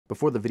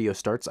Before the video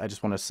starts, I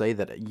just want to say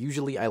that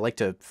usually I like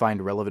to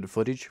find relevant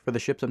footage for the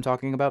ships I'm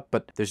talking about,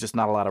 but there's just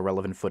not a lot of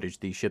relevant footage.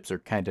 These ships are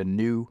kind of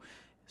new,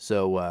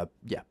 so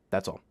yeah,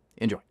 that's all.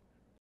 Enjoy.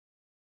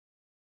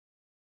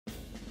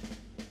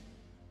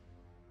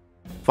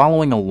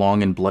 Following a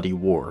long and bloody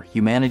war,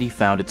 humanity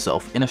found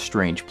itself in a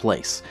strange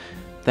place.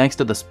 Thanks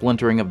to the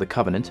splintering of the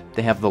Covenant,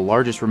 they have the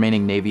largest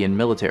remaining navy and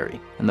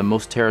military, and the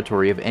most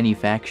territory of any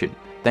faction.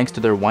 Thanks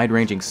to their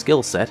wide-ranging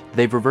skill set,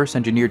 they've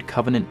reverse-engineered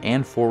Covenant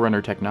and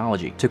Forerunner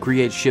technology to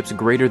create ships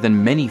greater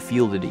than many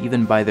fielded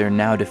even by their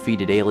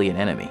now-defeated alien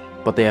enemy.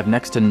 But they have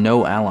next to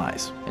no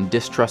allies, and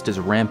distrust is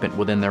rampant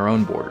within their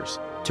own borders.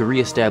 To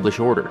re-establish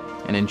order,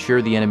 and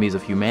ensure the enemies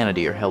of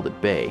humanity are held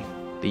at bay,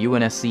 the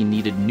UNSC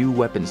needed new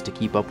weapons to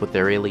keep up with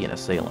their alien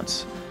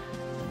assailants.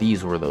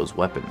 These were those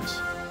weapons.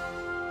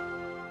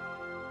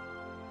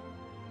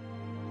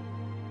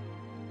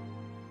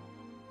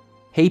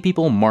 Hey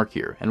people, Mark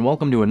here, and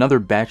welcome to another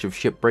batch of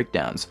ship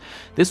breakdowns.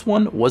 This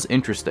one was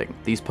interesting.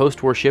 These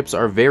post-war ships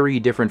are very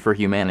different for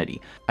humanity.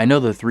 I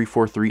know the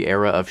 343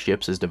 era of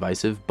ships is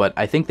divisive, but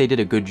I think they did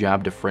a good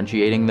job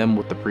differentiating them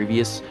with the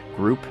previous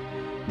group.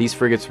 These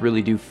frigates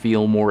really do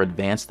feel more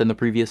advanced than the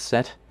previous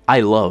set.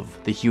 I love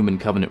the Human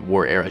Covenant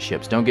War era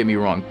ships, don't get me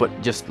wrong,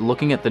 but just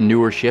looking at the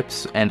newer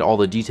ships and all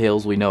the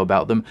details we know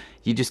about them,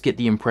 you just get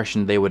the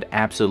impression they would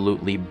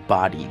absolutely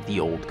body the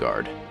old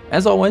guard.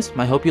 As always,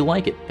 I hope you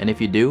like it, and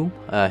if you do,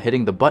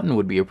 hitting the button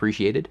would be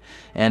appreciated,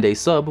 and a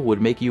sub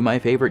would make you my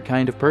favorite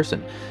kind of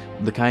person,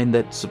 the kind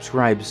that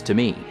subscribes to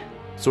me.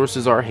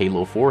 Sources are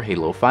Halo 4,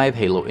 Halo 5,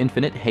 Halo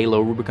Infinite, Halo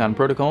Rubicon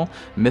Protocol,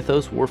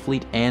 Mythos,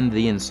 Warfleet, and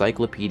the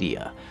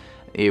Encyclopedia.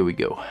 Here we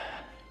go.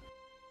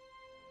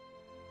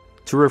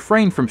 To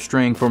refrain from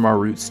straying from our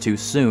roots too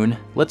soon,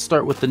 let's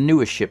start with the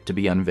newest ship to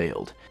be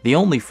unveiled. The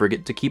only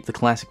frigate to keep the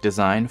classic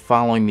design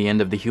following the end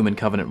of the Human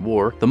Covenant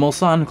War, the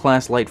Mulsanne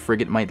class light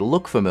frigate might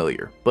look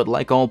familiar, but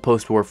like all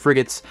post-war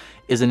frigates,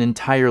 is an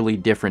entirely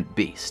different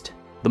beast.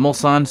 The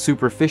Mulsanne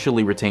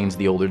superficially retains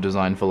the older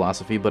design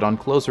philosophy, but on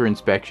closer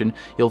inspection,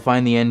 you'll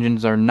find the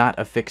engines are not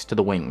affixed to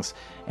the wings.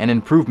 An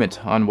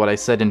improvement on what I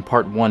said in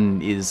part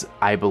 1 is,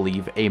 I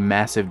believe, a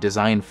massive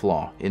design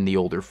flaw in the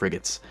older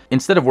frigates.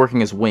 Instead of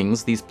working as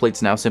wings, these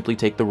plates now simply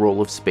take the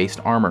role of spaced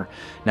armor.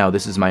 Now,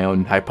 this is my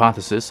own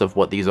hypothesis of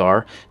what these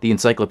are. The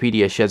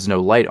Encyclopedia sheds no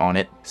light on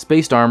it.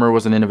 Spaced armor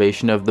was an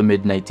innovation of the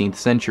mid-19th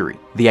century.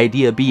 The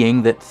idea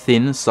being that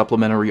thin,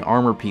 supplementary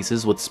armor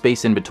pieces with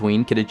space in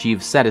between could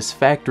achieve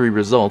satisfactory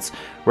results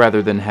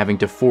rather than having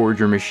to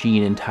forge or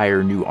machine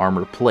entire new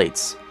armor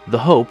plates. The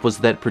hope was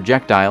that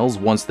projectiles,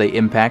 once they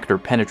impact or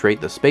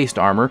penetrate the spaced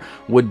armor,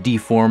 would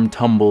deform,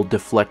 tumble,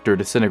 deflect, or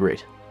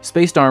disintegrate.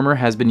 Spaced armor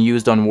has been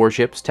used on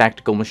warships,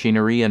 tactical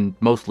machinery, and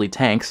mostly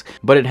tanks,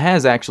 but it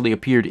has actually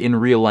appeared in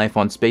real life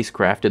on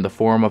spacecraft in the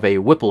form of a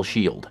Whipple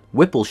shield.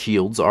 Whipple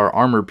shields are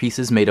armor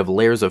pieces made of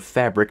layers of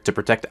fabric to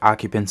protect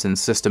occupants and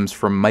systems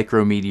from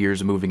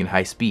micrometeors moving at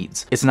high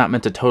speeds. It's not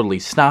meant to totally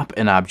stop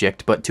an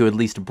object, but to at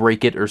least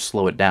break it or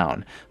slow it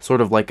down, sort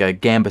of like a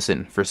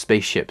gambeson for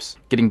spaceships.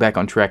 Getting back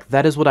on track,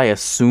 that is what I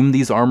assume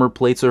these armor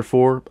plates are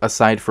for,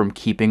 aside from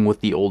keeping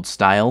with the old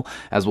style.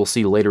 As we'll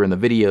see later in the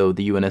video,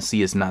 the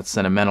UNSC is not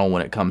sentimental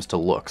when it comes to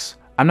looks.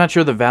 I'm not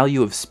sure the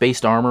value of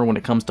spaced armor when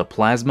it comes to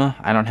plasma.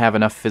 I don't have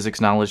enough physics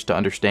knowledge to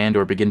understand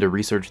or begin to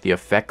research the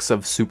effects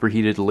of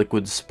superheated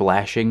liquids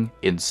splashing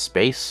in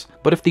space.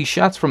 But if these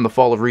shots from the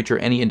Fall of Reach are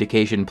any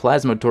indication,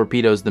 plasma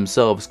torpedoes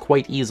themselves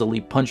quite easily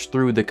punch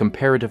through the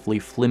comparatively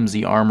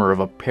flimsy armor of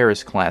a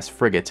Paris-class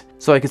frigate.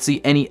 So I could see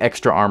any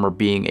extra armor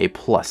being a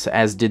plus,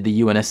 as did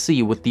the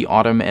UNSC with the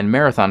Autumn and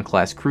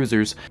Marathon-class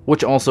cruisers,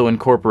 which also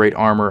incorporate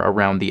armor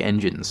around the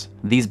engines.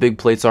 These big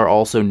plates are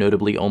also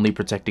notably only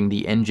protecting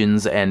the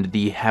engines and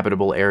the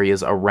habitable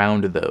areas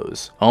around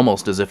those,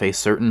 almost as if a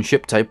certain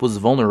ship type was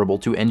vulnerable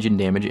to engine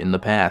damage in the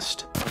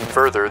past.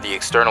 Further, the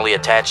externally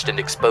attached and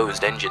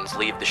exposed engines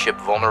leave the ship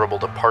vulnerable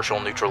to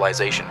partial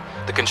neutralization.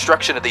 The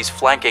construction of these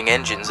flanking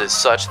engines is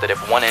such that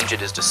if one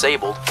engine is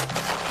disabled,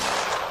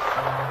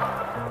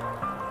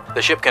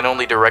 the ship can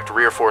only direct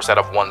rear force out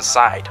of one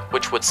side,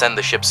 which would send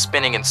the ship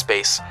spinning in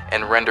space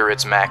and render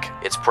its mech,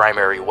 its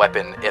primary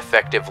weapon,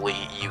 effectively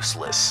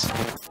useless.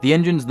 The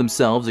engines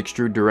themselves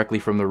extrude directly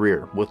from the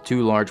rear, with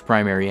two large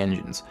primary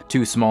engines.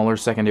 Two smaller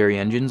secondary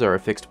engines are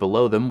affixed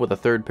below them, with a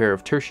third pair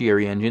of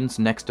tertiary engines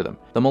next to them.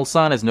 The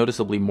Mulsanne is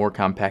noticeably more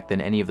compact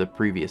than any of the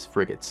previous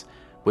frigates,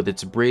 with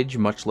its bridge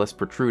much less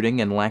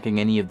protruding and lacking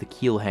any of the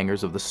keel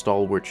hangers of the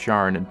stalwart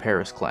Charn and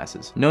Paris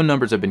classes. No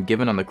numbers have been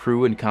given on the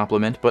crew and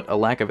complement, but a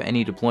lack of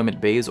any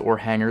deployment bays or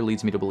hangar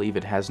leads me to believe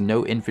it has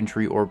no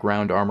infantry or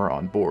ground armor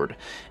on board,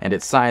 and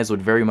its size would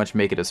very much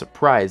make it a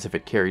surprise if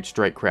it carried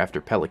strike craft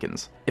or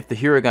pelicans. If the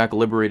Huragok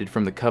liberated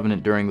from the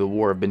Covenant during the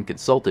war have been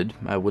consulted,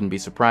 I wouldn't be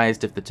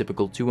surprised if the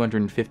typical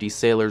 250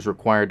 sailors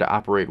required to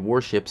operate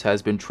warships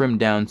has been trimmed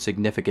down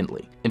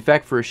significantly. In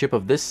fact, for a ship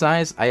of this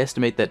size, I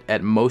estimate that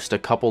at most a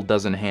couple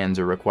dozen hands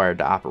are required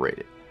to operate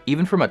it.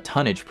 Even from a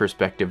tonnage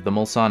perspective, the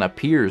Mulsanne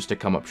appears to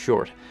come up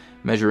short.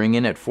 Measuring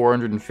in at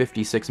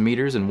 456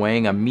 meters and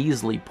weighing a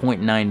measly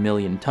 0.9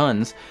 million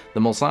tons, the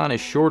Mulsanne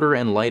is shorter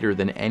and lighter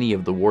than any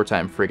of the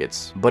wartime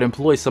frigates, but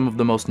employs some of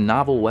the most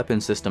novel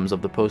weapon systems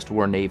of the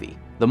post-war Navy.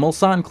 The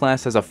Mulsanne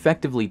class has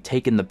effectively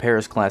taken the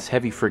Paris-class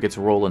heavy frigate's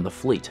role in the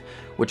fleet,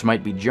 which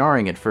might be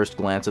jarring at first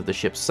glance of the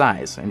ship's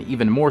size, and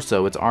even more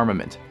so its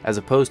armament, as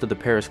opposed to the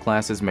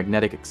Paris-class's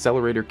magnetic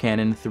accelerator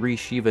cannon, 3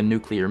 Shiva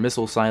nuclear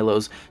missile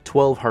silos,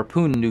 12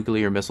 Harpoon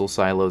nuclear missile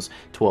silos,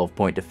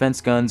 12-point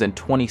defense guns, and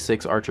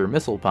 26 Archer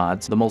missile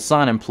pods. The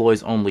Mulsanne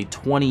employs only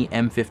 20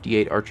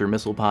 M58 Archer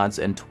missile pods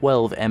and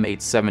 12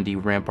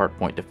 M870 Rampart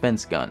point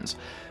defense guns.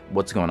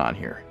 What's going on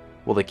here?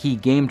 Well, the key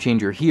game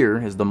changer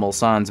here is the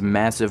Mulsanne's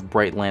massive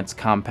Bright Lance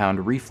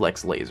compound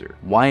reflex laser.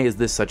 Why is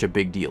this such a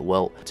big deal?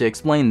 Well, to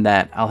explain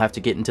that, I'll have to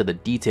get into the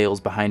details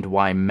behind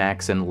why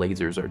mechs and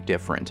lasers are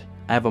different.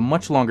 I have a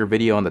much longer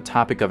video on the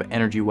topic of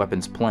energy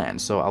weapons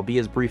planned, so I'll be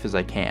as brief as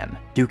I can.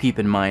 Do keep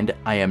in mind,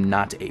 I am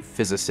not a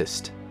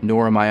physicist,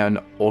 nor am I an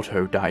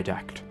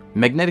autodidact.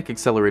 Magnetic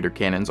accelerator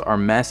cannons are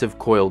massive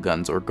coil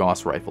guns or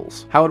Gauss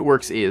rifles. How it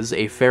works is,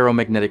 a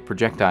ferromagnetic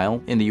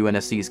projectile, in the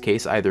UNSC's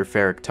case either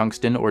ferric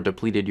tungsten or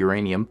depleted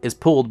uranium, is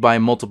pulled by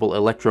multiple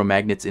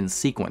electromagnets in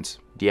sequence,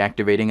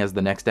 deactivating as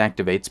the next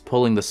activates,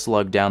 pulling the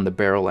slug down the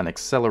barrel and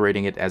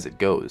accelerating it as it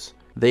goes.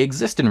 They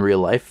exist in real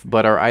life,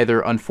 but are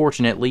either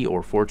unfortunately,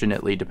 or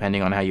fortunately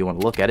depending on how you want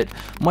to look at it,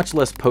 much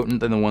less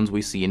potent than the ones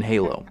we see in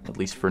Halo, at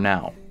least for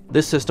now.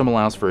 This system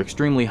allows for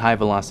extremely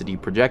high-velocity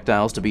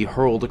projectiles to be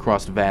hurled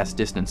across vast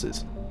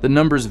distances. The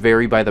numbers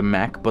vary by the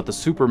Mach, but the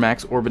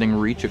Supermax orbiting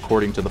reach,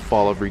 according to the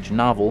Fall of Reach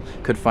novel,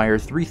 could fire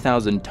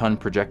 3,000-ton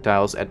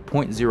projectiles at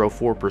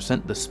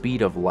 0.04% the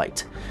speed of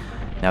light.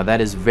 Now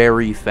that is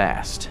very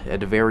fast,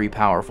 and very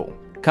powerful.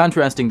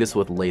 Contrasting this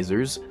with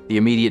lasers, the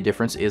immediate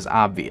difference is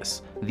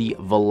obvious. The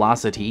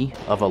velocity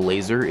of a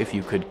laser, if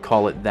you could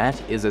call it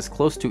that, is as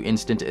close to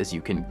instant as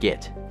you can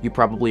get. You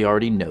probably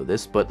already know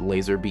this, but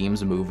laser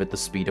beams move at the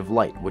speed of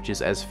light, which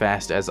is as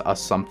fast as a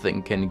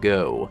something can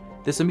go.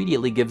 This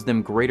immediately gives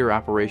them greater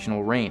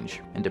operational range,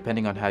 and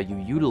depending on how you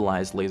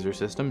utilize laser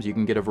systems, you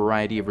can get a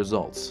variety of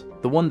results.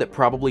 The one that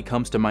probably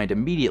comes to mind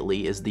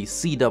immediately is the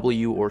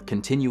CW or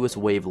continuous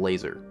wave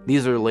laser.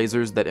 These are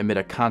lasers that emit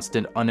a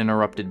constant,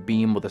 uninterrupted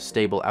beam with a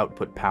stable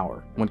output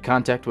power. When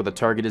contact with a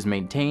target is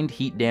maintained,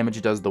 heat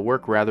damage does the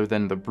work rather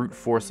than the brute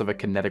force of a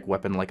kinetic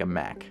weapon like a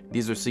Mach.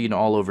 These are seen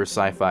all over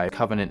sci-fi,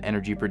 Covenant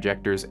energy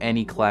projectors,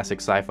 any classic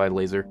sci-fi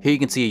laser. Here you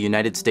can see a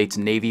United States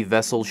Navy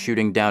vessel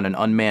shooting down an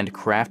unmanned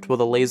craft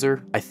with a laser.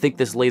 I think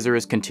this laser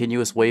is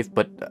continuous wave,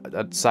 but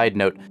side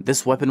note,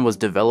 this weapon was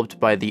developed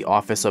by the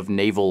Office of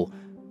Naval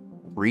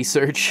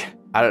Research.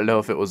 I don't know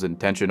if it was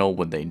intentional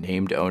when they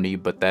named ONI,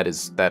 but that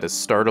is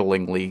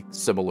startlingly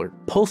similar.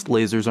 Pulsed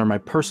lasers are my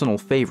personal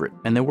favorite,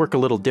 and they work a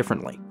little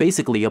differently.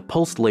 Basically, a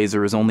pulsed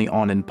laser is only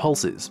on in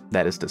pulses.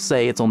 That is to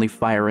say, it's only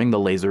firing the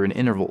laser in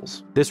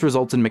intervals. This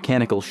results in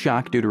mechanical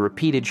shock due to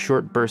repeated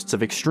short bursts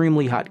of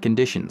extremely hot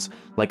conditions,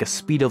 like a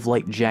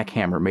speed-of-light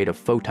jackhammer made of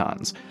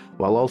photons,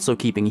 while also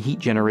keeping heat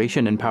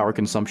generation and power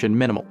consumption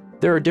minimal.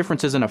 There are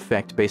differences in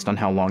effect based on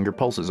how long your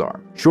pulses are.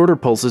 Shorter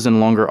pulses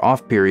and longer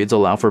off periods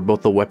allow for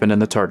both the weapon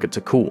and the target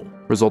to cool,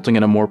 resulting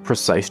in a more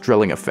precise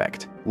drilling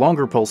effect.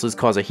 Longer pulses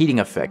cause a heating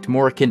effect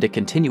more akin to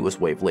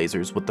continuous wave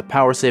lasers, with the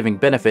power-saving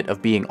benefit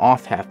of being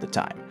off half the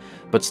time,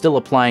 but still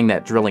applying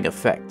that drilling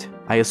effect.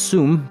 I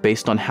assume,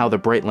 based on how the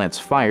Bright Lance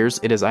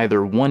fires, it is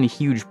either one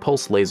huge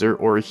pulse laser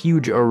or a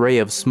huge array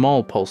of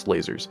small pulse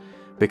lasers,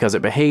 because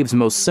it behaves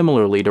most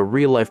similarly to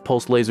real-life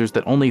pulse lasers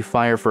that only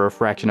fire for a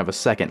fraction of a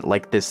second,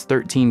 like this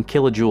 13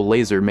 kilojoule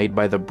laser made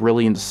by the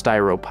brilliant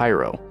Styro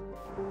Pyro.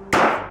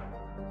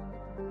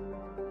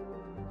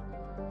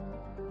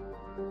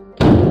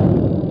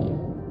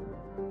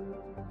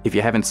 If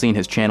you haven't seen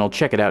his channel,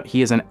 check it out.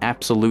 He is an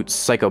absolute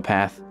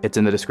psychopath. It's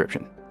in the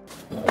description.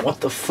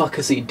 What the fuck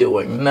is he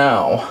doing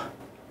now?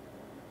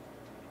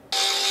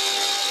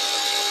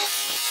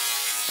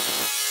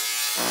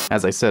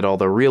 As I said, all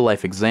the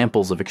real-life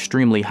examples of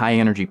extremely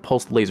high-energy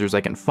pulsed lasers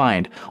I can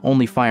find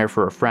only fire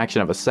for a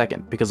fraction of a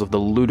second because of the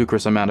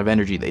ludicrous amount of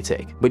energy they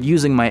take. But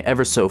using my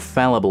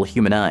ever-so-fallible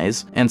human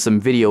eyes and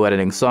some video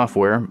editing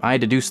software, I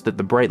deduced that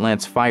the Bright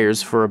Lance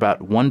fires for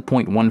about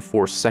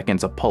 1.14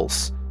 seconds a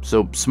pulse.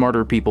 So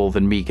smarter people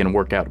than me can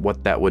work out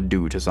what that would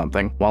do to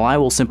something, while I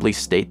will simply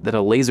state that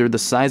a laser the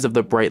size of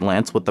the Bright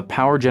Lance with the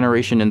power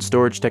generation and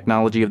storage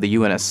technology of the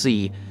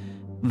UNSC,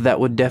 that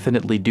would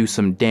definitely do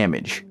some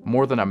damage.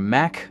 More than a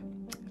Mach?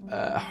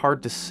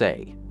 Hard to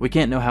say. We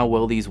can't know how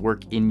well these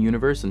work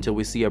in-universe until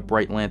we see a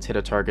Bright Lance hit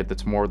a target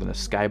that's more than a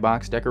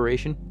skybox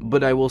decoration,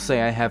 but I will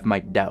say I have my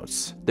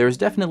doubts. There is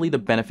definitely the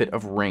benefit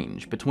of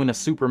range. Between a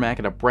Super Mach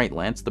and a Bright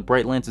Lance, the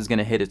Bright Lance is going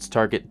to hit its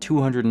target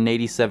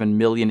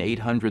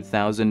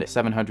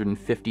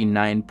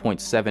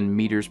 287,800,759.7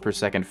 meters per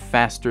second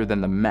faster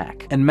than the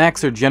Mach. And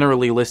Machs are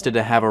generally listed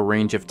to have a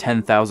range of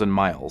 10,000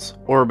 miles,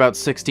 or about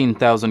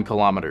 16,000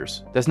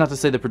 kilometers. That's not to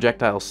say the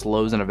projectile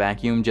slows in a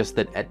vacuum, just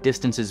that at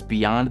distances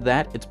beyond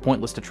beyond that, it's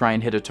pointless to try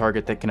and hit a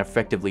target that can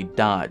effectively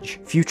dodge.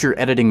 Future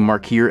editing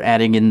mark here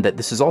adding in that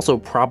this is also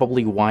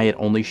probably why it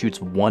only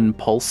shoots one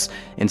pulse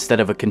instead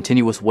of a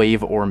continuous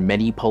wave or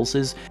many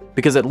pulses,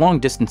 because at long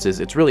distances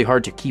it's really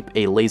hard to keep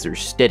a laser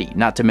steady,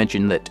 not to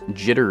mention that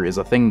jitter is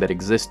a thing that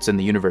exists in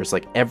the universe.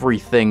 Like,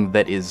 everything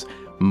that is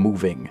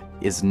moving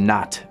is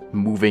not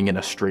moving in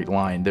a straight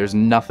line. There's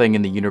nothing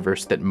in the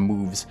universe that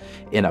moves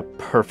in a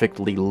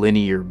perfectly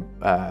linear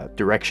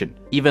direction.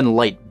 Even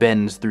light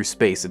bends through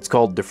space. It's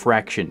called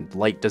diffraction.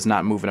 Light does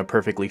not move in a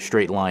perfectly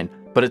straight line.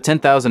 But at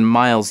 10,000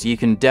 miles, you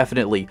can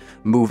definitely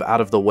move out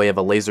of the way of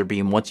a laser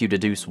beam once you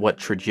deduce what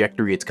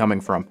trajectory it's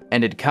coming from.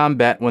 And in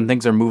combat, when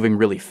things are moving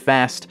really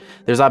fast,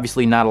 there's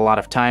obviously not a lot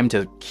of time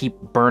to keep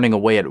burning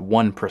away at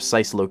one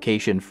precise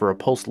location for a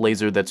pulsed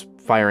laser that's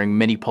firing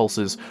many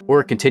pulses,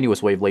 or a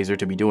continuous wave laser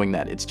to be doing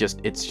that. It's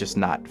just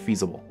not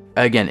feasible.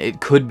 Again,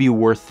 it could be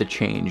worth the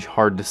change,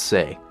 hard to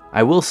say.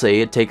 I will say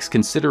it takes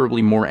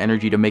considerably more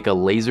energy to make a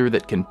laser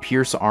that can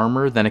pierce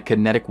armor than a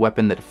kinetic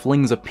weapon that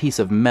flings a piece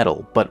of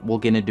metal, but we'll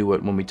get into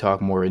it when we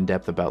talk more in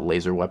depth about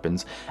laser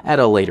weapons at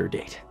a later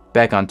date.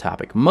 Back on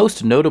topic,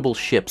 most notable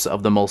ships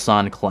of the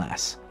Mulsanne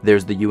class.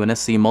 There's the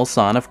UNSC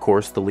Mulsanne, of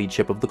course, the lead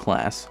ship of the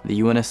class. The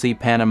UNSC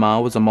Panama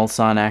was a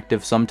Mulsanne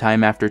active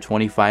sometime after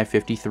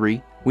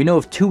 2553. We know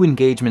of 2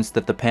 engagements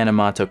that the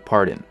Panama took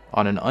part in.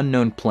 On an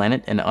unknown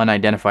planet, an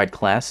unidentified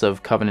class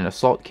of Covenant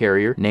assault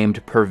carrier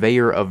named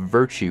Purveyor of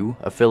Virtue,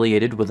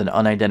 affiliated with an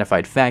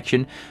unidentified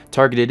faction,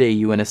 targeted a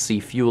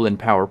UNSC fuel and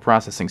power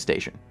processing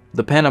station.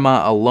 The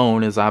Panama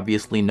alone is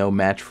obviously no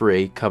match for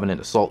a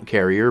Covenant assault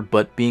carrier,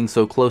 but being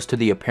so close to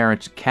the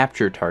apparent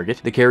capture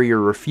target, the carrier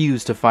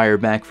refused to fire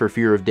back for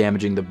fear of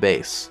damaging the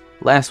base.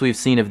 Last we've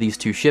seen of these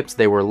 2 ships,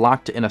 they were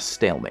locked in a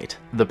stalemate.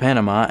 The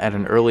Panama, at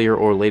an earlier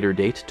or later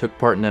date, took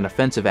part in an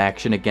offensive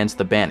action against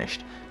the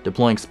Banished,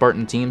 deploying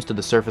Spartan teams to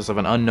the surface of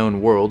an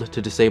unknown world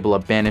to disable a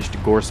Banished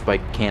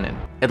gore-spike cannon.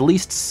 At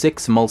least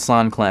 6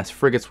 Mulsanne-class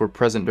frigates were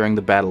present during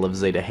the Battle of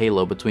Zeta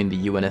Halo between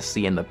the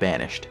UNSC and the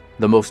Banished.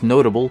 The most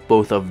notable,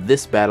 both of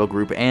this battle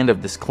group and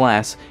of this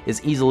class,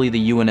 is easily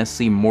the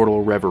UNSC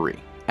Mortal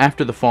Reverie.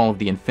 After the fall of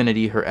the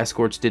Infinity, her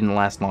escorts didn't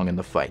last long in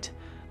the fight.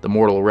 The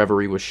Mortal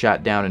Reverie was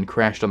shot down and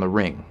crashed on the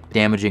ring,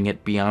 damaging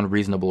it beyond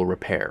reasonable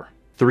repair.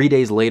 3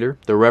 days later,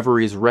 the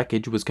Reverie's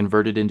wreckage was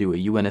converted into a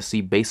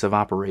UNSC base of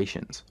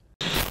operations.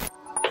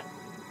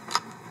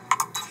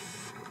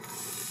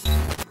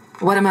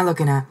 What am I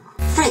looking at?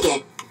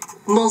 Frigate,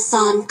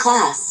 Mulsanne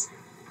class.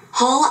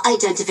 Hull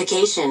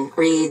identification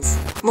reads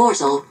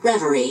Mortal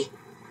Reverie.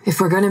 If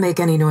we're gonna make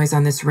any noise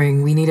on this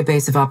ring, we need a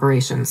base of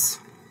operations.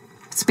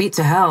 It's beat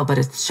to hell, but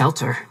it's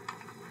shelter.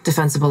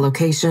 Defensible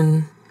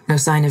location, no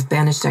sign of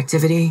Banished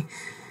activity.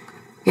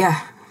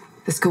 Yeah,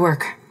 this could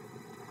work.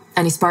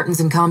 Any Spartans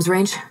in comms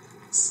range?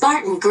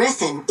 Spartan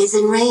Griffin is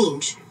in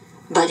range,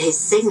 but his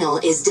signal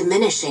is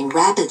diminishing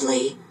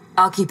rapidly.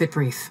 I'll keep it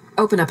brief.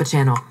 Open up a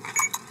channel.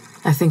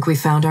 I think we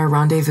found our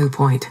rendezvous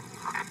point.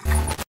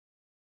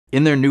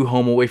 In their new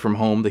home away from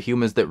home, the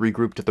humans that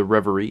regrouped at the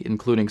Reverie,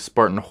 including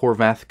Spartan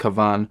Horvath,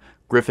 Kavan,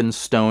 Griffin,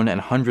 Stone, and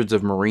hundreds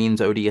of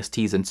Marines,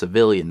 ODSTs, and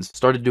civilians,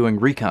 started doing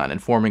recon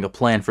and forming a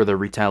plan for their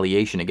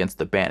retaliation against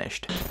the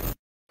Banished.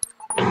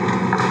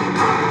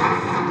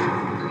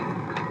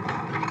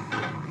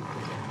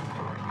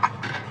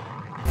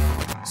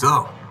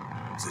 So,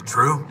 is it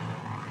true?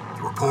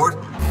 The report?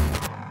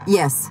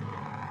 Yes.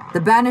 The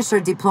Banished are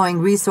deploying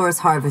resource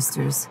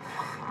harvesters,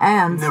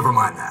 and... Never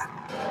mind that.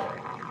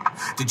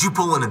 Did you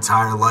pull an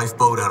entire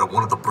lifeboat out of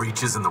one of the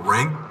breaches in the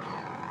ring?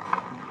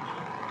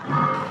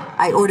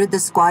 I ordered the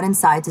squad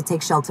inside to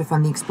take shelter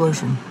from the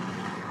explosion.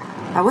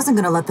 I wasn't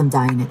gonna let them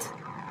die in it.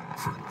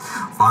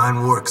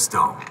 Fine work,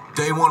 Stone.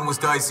 Day 1 was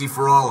dicey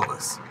for all of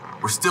us.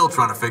 We're still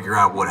trying to figure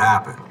out what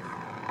happened.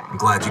 I'm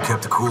glad you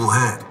kept a cool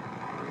head.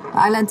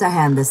 I lent a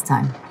hand this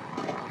time.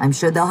 I'm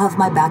sure they'll have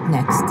my back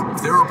next.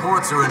 If their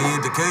reports are any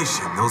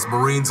indication, those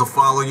Marines will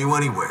follow you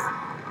anywhere.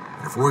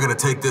 And if we're gonna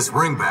take this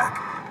ring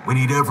back, we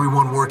need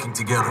everyone working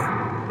together.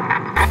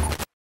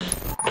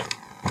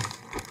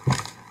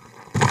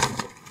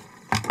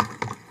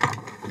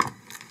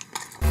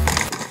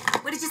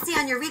 What did you see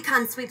on your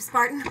recon sweep,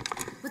 Spartan?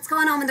 What's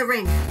going on with the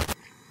ring?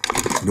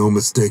 No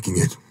mistaking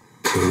it.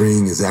 The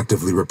ring is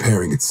actively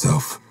repairing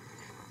itself.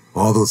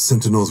 All those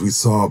sentinels we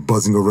saw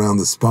buzzing around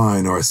the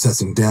spine are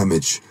assessing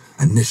damage,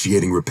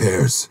 initiating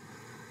repairs.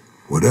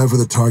 Whatever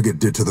the target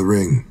did to the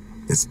ring,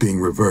 it's being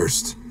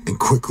reversed, and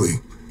quickly.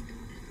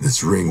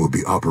 This ring will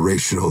be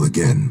operational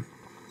again.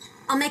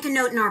 I'll make a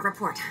note in our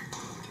report.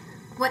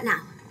 What now?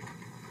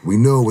 We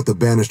know what the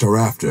Banished are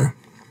after.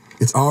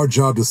 It's our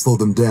job to slow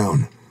them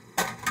down.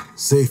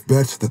 Safe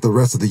bet that the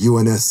rest of the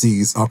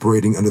UNSC is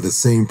operating under the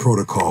same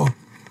protocol.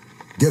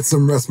 Get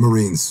some rest,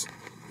 Marines.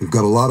 We've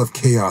got a lot of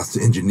chaos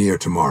to engineer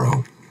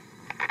tomorrow.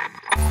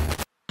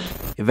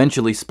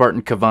 Eventually,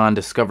 Spartan Kavan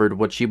discovered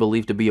what she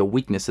believed to be a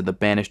weakness in the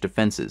Banished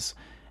defenses,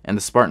 and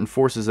the Spartan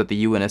forces at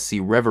the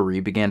UNSC Reverie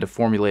began to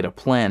formulate a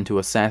plan to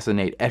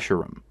assassinate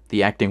Escharum,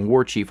 the acting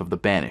war chief of the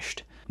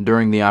Banished.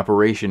 During the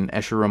operation,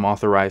 Escharum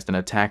authorized an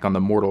attack on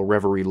the Mortal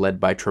Reverie led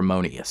by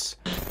Tremonius.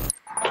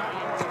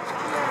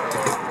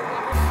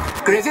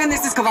 Griffin,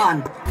 this is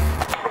Kavan.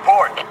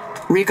 Report.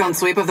 Recon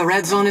sweep of the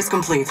red zone is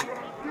complete.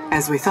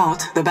 As we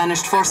thought, the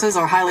banished forces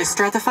are highly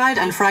stratified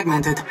and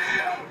fragmented.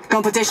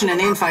 Competition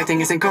and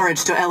infighting is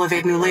encouraged to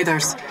elevate new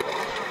leaders.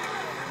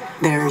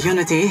 Their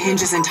unity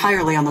hinges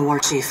entirely on the war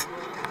chief.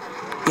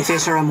 If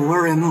Isharam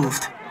were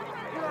removed...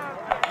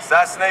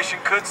 Assassination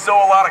could sow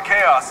a lot of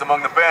chaos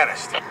among the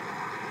banished.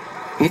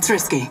 It's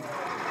risky,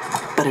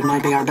 but it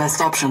might be our best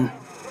option.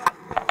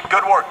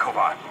 Good work,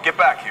 Kovan. Get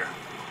back here.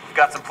 We've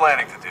got some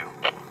planning to do.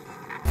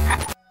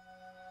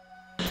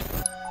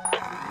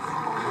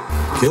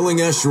 Killing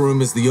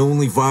Escharum is the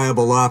only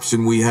viable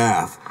option we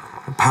have.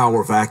 A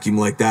power vacuum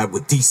like that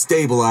would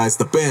destabilize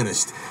the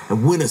banished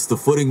and win us the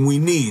footing we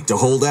need to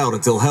hold out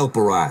until help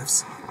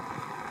arrives.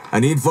 I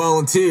need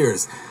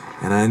volunteers,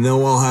 and I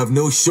know I'll have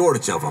no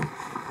shortage of them.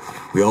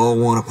 We all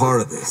want a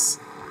part of this.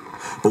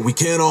 But we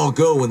can't all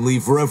go and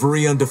leave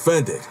Reverie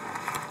undefended.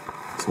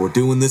 So we're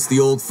doing this the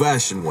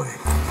old-fashioned way.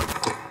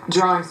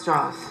 Drawing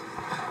straws.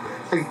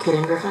 Are you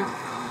kidding, Griffin?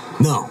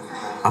 No,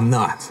 I'm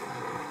not.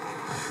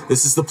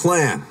 This is the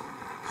plan.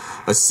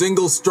 A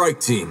single strike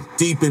team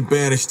deep in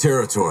banished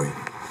territory.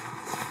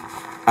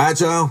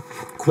 Agile,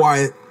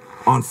 quiet,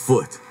 on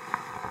foot.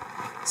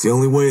 It's the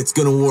only way it's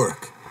gonna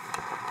work.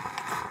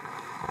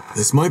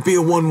 This might be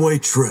a one-way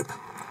trip,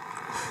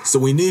 so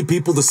we need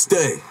people to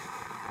stay,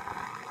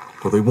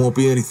 or there won't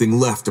be anything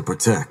left to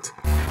protect.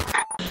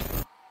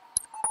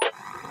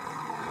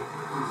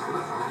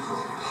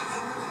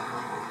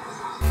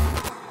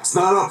 It's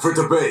not up for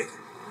debate.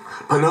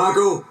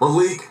 Panago,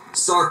 Malik,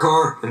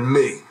 Sarkar, and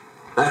me.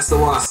 That's the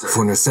roster.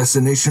 For an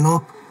assassination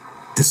op?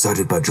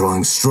 Decided by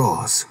drawing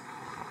straws.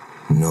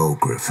 No,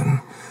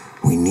 Griffin.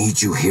 We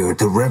need you here at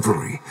the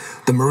Reverie.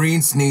 The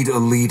Marines need a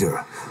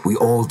leader. We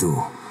all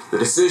do. The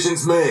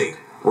decision's made.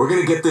 We're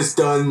gonna get this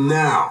done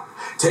now.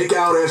 Take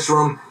out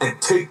Escharum and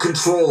take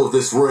control of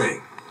this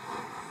ring.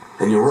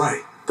 And you're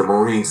right, the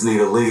Marines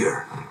need a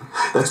leader.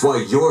 That's why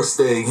you're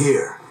staying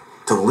here,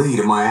 to lead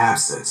in my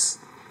absence.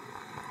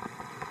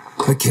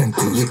 I can't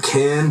do You it.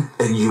 can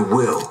and you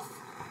will.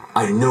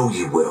 I know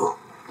you will.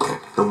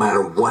 No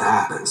matter what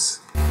happens.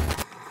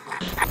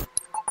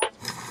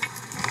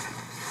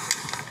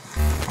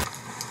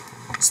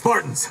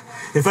 Spartans,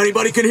 if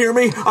anybody can hear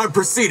me, I'm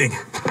proceeding.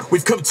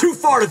 We've come too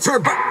far to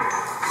turn back.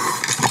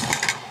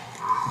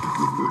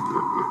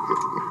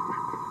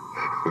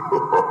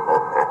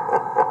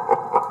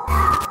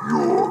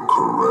 You're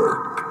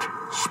correct,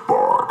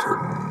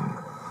 Spartan.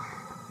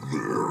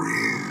 There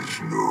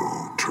is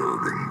no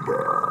turning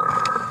back.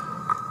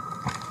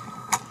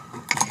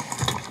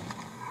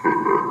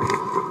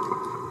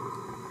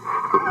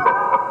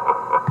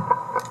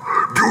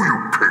 Do you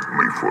take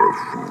me for a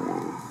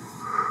fool?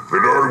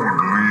 Then I would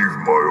leave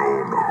my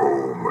own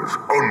home as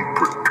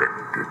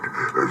unprotected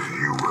as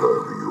you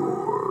have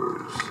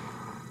yours.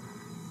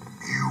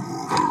 You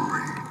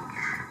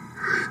overreach.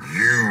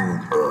 You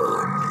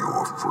and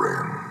your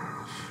friends.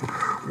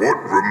 What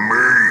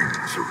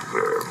remains of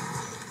them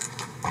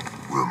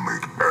will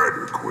make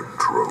adequate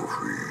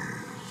trophies.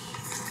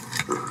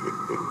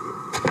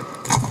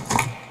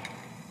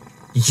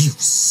 You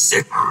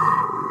sick...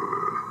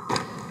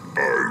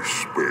 I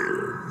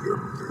spared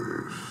them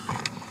this,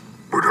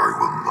 but I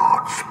will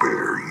not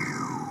spare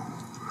you.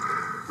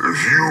 As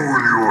you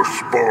and your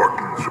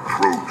Spartans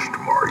approached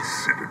my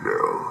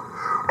citadel,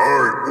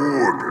 I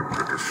ordered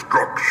the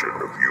destruction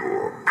of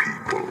your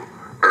people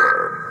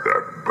and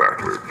that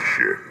battered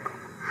ship.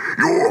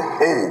 Your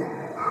home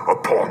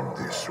upon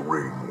this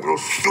ring will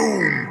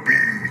soon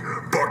be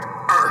but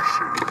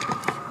ashes.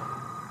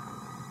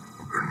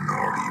 And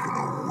not even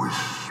a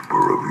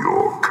whisper of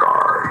your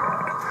kind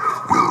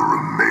will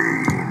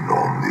remain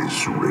on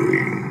this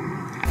ring.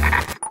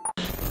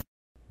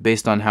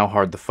 Based on how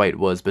hard the fight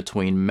was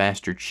between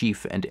Master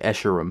Chief and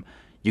Escharum,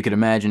 you can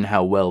imagine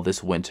how well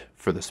this went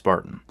for the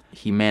Spartan.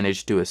 He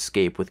managed to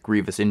escape with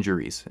grievous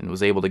injuries and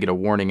was able to get a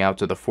warning out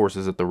to the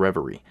forces at the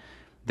Reverie.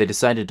 They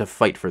decided to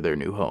fight for their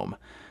new home,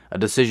 a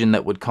decision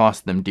that would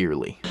cost them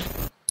dearly.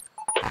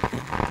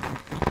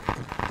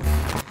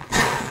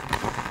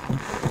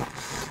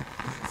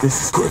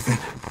 This is Griffin,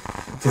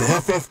 to the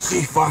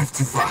FFG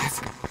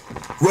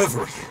 525.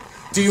 Reverie,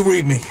 do you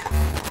read me?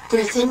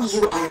 Griffin,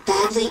 you are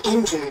badly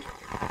injured,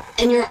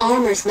 and your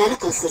armor's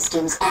medical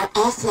systems are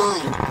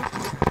offline.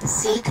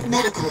 Seek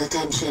medical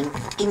attention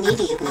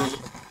immediately.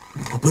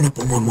 Open up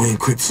a one-way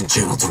encryption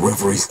channel to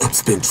Reverie's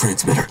upspin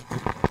transmitter.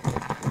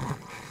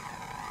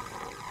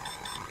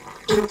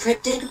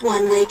 Encrypted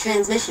one-way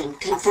transmission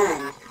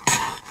confirmed.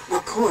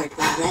 Record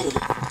when ready.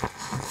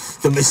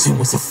 The mission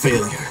was a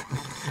failure.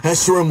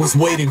 Escharum was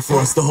waiting for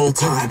us the whole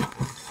time.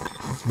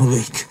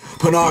 Malik,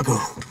 Panago,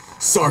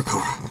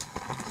 Sarkar,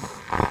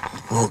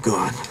 all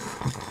gone.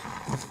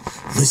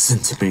 Listen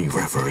to me,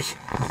 Reverie.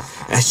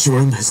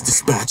 Escharum has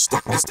dispatched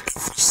almost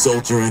every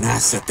soldier and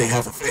asset they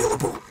have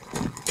available.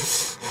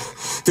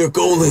 Their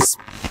goal is...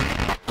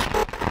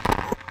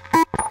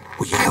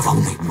 We have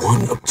only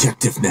one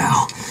objective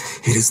now.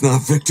 It is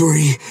not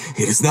victory,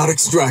 it is not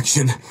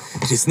extraction,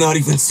 it is not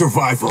even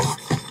survival.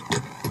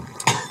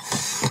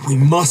 We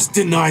must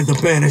deny the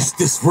Banished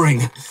this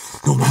ring,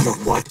 no matter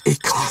what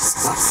it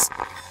costs us.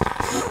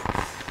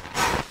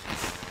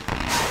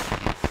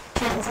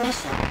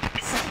 Transmission.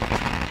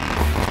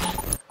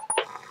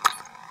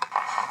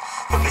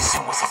 The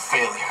mission was a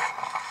failure.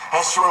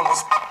 Escharum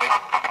was...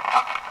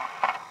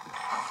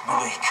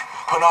 Malik,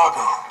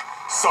 Panago,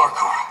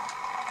 Sarkar.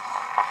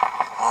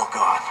 All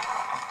gone.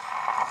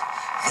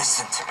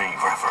 Listen to me,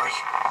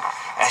 Reverie.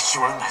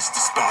 Escharum has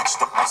dispatched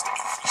the most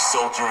every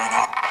soldier in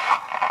our...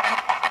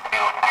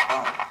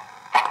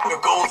 The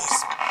goal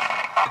is...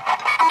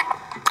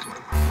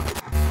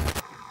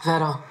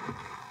 Vettel,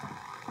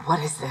 what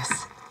is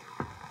this?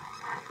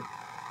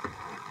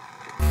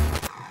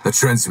 A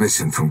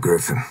transmission from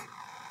Griffin.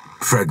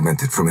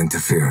 Fragmented from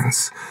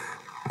interference,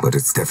 but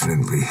it's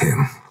definitely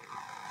him.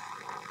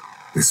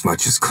 This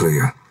much is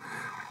clear.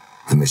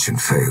 The mission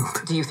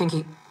failed. Do you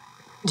think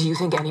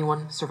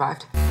anyone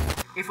survived?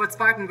 If what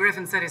Spartan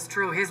Griffin said is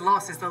true, his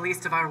loss is the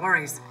least of our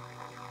worries.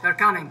 They're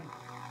coming.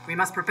 We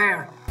must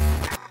prepare.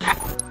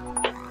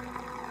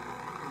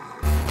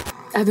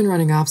 I've been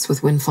running ops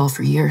with Windfall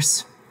for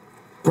years.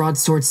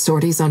 Broadsword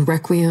sorties on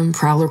Requiem,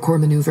 Prowler Corps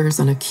maneuvers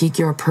on a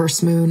Kikyor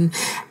Purse Moon,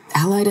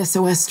 Allied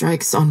SOS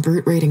strikes on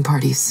brute raiding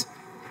parties.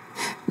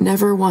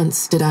 Never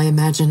once did I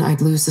imagine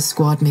I'd lose a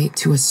squad mate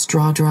to a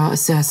straw draw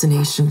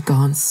assassination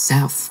gone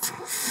south.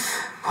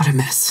 What a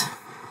mess.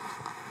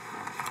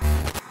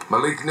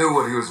 Malik knew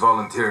what he was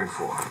volunteering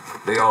for.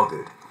 They all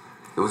did.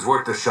 It was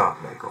worth the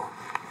shot, Mako.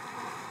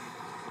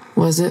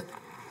 Was it?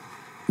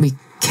 We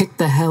kicked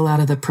the hell out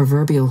of the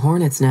proverbial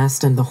hornet's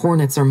nest, and the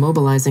hornets are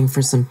mobilizing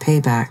for some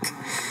payback.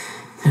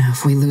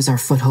 If we lose our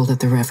foothold at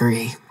the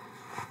Reverie,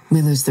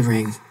 we lose the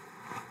ring.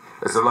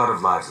 There's a lot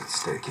of lives at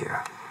stake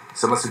here.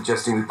 Someone's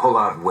suggesting we pull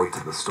out and wait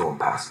till the storm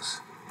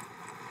passes.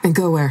 And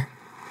go where?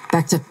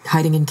 Back to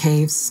hiding in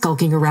caves,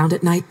 skulking around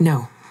at night?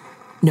 No.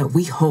 No,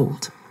 we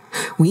hold.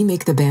 We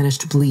make the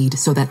Banished bleed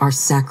so that our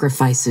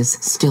sacrifices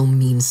still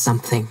mean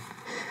something.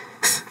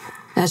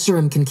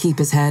 Escharum can keep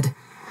his head.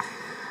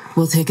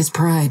 We'll take his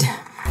pride.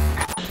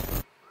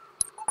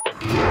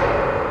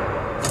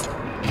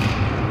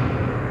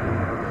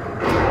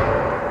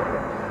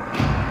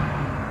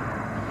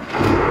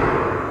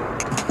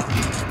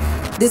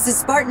 This is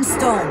Spartan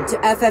Stone to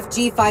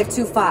FFG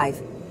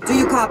 525. Do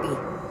you copy?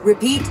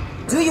 Repeat,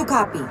 do you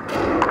copy?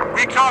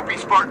 We copy,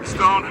 Spartan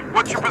Stone.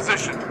 What's your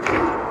position?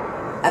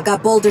 I've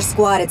got Boulder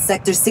Squad at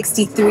Sector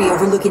 63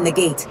 overlooking the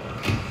gate.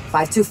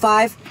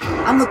 525,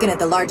 I'm looking at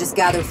the largest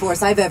gathered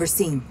force I've ever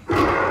seen.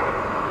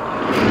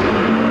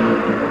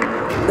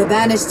 The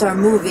Banished are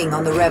moving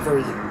on the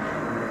Reverie.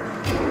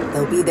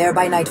 They'll be there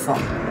by nightfall.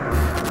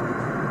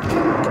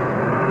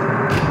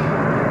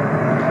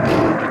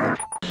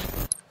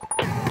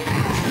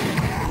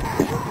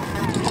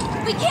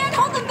 We can't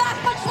hold them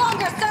back much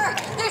longer, sir!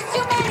 There's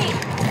too many!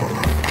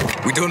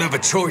 We don't have a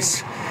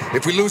choice.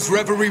 If we lose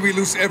Reverie, we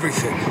lose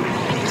everything.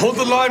 Hold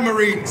the line,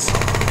 Marines!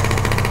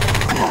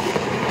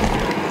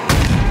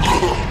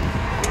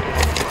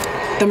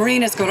 The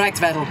Marine is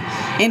correct, Vettel.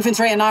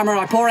 Infantry and armor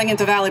are pouring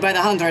into Valley by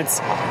the hundreds.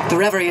 The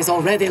Reverie is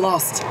already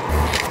lost.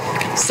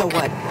 So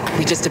what?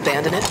 We just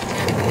abandon it?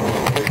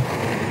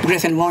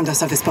 Griffin warned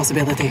us of this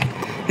possibility.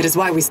 It is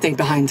why we stayed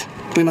behind.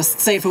 We must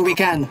save who we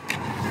can.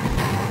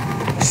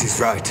 She's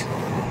right.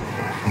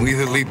 We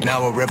either leap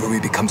now or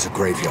Reverie becomes a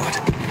graveyard.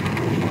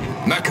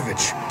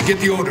 Makovich, get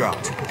the order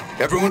out.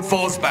 Everyone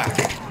falls back.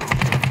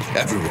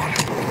 Everyone.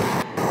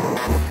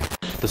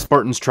 The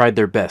Spartans tried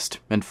their best,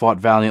 and fought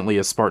valiantly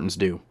as Spartans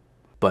do.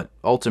 But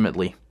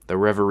ultimately, the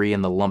Reverie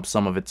and the lump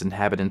sum of its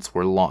inhabitants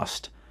were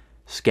lost,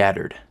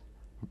 scattered,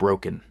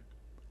 broken,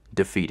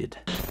 defeated.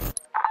 Stone's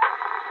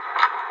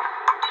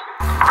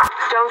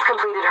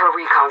completed her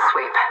recon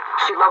sweep.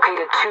 She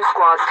located 2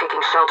 squads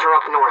taking shelter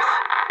up north.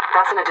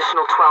 That's an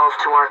additional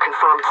 12 to our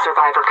confirmed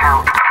survivor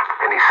count.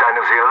 Any sign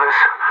of the others?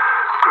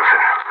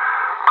 Griffin,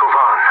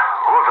 Kovan,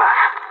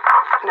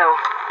 Horvath? No,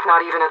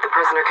 not even at the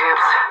prisoner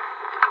camps.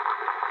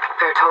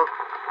 They're told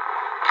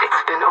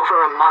it's been over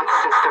a month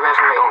since the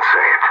Reverie. Don't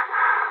say it.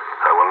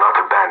 I will not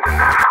abandon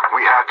them.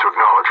 We had to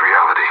acknowledge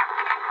reality.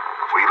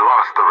 We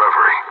lost the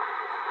Reverie.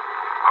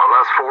 Our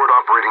last forward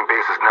operating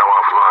base is now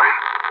offline.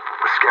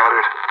 We're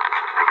scattered,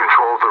 and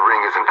control of the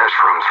ring is in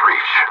Escherum's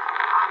reach.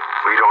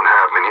 We don't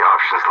have many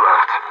options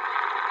left.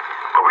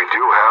 But we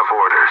do have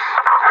orders.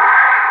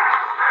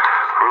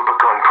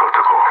 Rubicon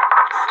Protocol.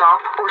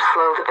 Stop or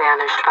slow the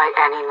Banished by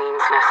any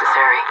means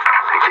necessary.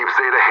 And keep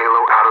Zeta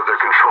Halo out of their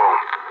control.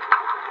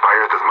 Buy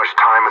Earth as much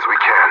time as we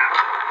can.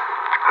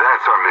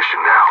 That's our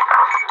mission now.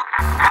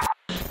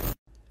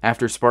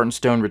 After Spartan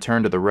Stone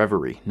returned to the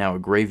Reverie, now a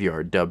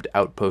graveyard dubbed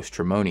Outpost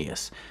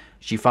Tremonius,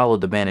 she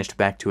followed the Banished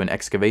back to an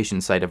excavation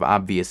site of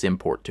obvious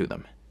import to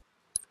them.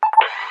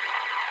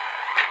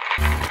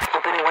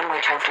 Open a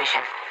one-way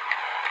transmission.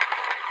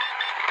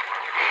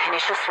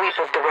 Initial sweep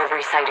of the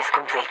Reverie site is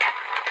complete.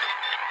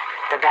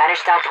 The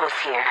Banished outpost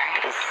here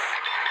is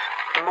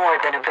more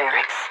than a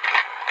barracks.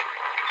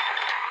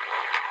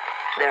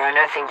 They're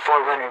unearthing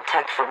Forerunner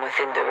tech from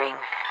within the ring,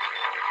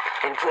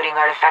 including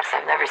artifacts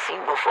I've never seen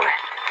before.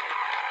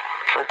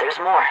 But there's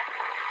more.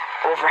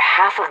 Over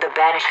half of the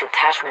banished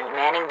detachment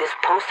manning this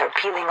post are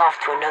peeling off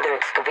to another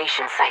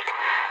excavation site,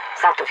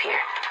 south of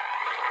here.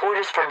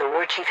 Orders from the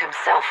war chief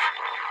himself.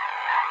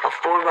 A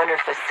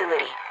forerunner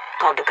facility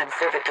called the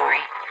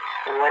Conservatory.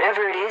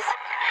 Whatever it is,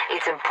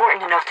 it's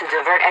important enough to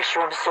divert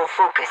Escherum's sole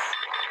focus.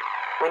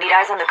 We need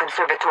eyes on the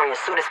Conservatory as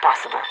soon as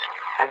possible.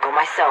 I'd go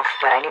myself,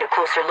 but I need a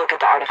closer look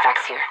at the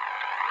artifacts here.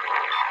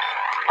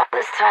 All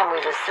this time we've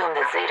assumed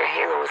that Zeta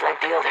Halo was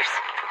like the others.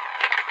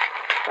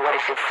 What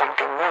if it's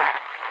something more?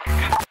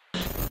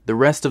 The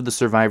rest of the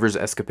survivors'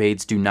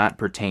 escapades do not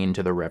pertain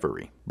to the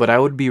Reverie, but I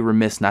would be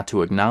remiss not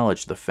to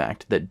acknowledge the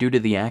fact that due to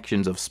the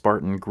actions of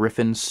Spartan,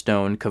 Griffin,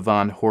 Stone,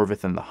 Kavan,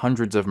 Horvath, and the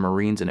hundreds of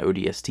Marines and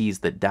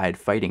ODSTs that died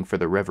fighting for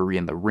the Reverie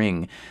in the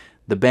Ring,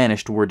 the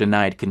Banished were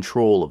denied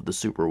control of the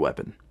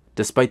superweapon.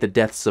 Despite the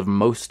deaths of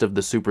most of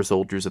the super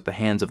soldiers at the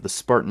hands of the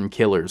Spartan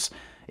killers,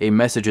 a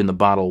message in the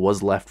bottle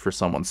was left for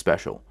someone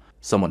special.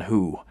 Someone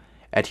who,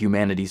 at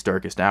humanity's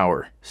darkest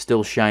hour,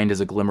 still shined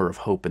as a glimmer of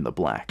hope in the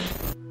black.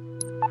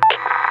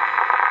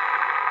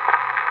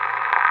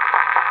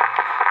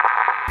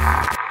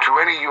 To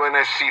any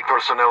UNSC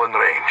personnel in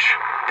range,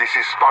 this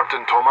is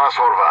Spartan Tomas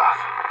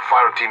Horvath,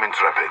 Fire Team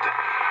Intrepid,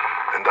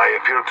 and I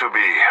appear to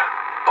be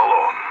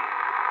alone.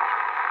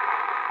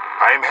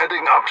 I am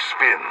heading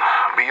upspin,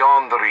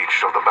 beyond the reach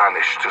of the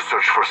Banished, to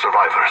search for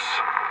survivors.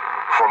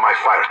 For my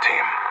fire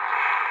team.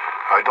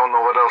 I don't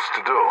know what else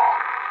to do.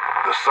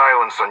 The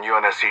silence on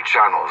UNSC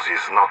channels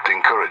is not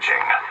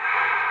encouraging.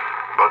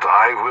 But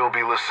I will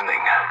be listening,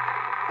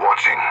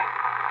 watching,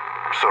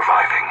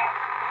 surviving.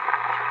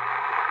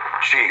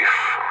 Chief,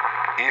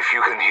 if you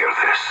can hear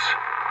this,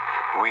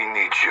 we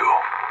need you,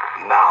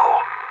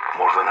 now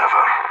more than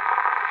ever.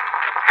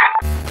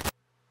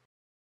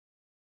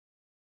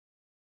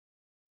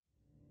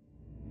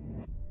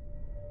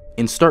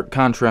 In stark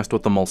contrast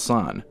with the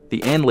Mulsanne,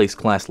 the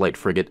Anlace-class light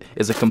frigate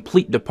is a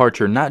complete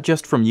departure not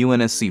just from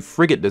UNSC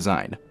frigate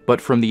design,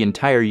 but from the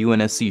entire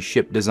UNSC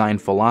ship design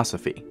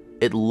philosophy.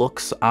 It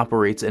looks,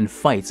 operates, and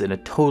fights in a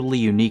totally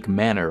unique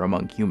manner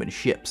among human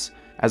ships.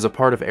 As a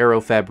part of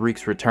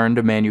Aerofabric's return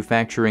to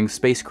manufacturing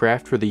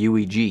spacecraft for the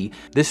UEG,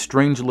 this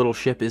strange little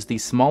ship is the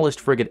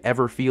smallest frigate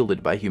ever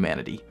fielded by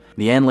humanity.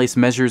 The Anlace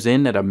measures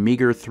in at a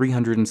meager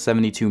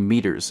 372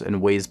 meters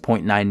and weighs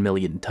 0.9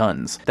 million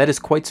tons. That is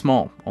quite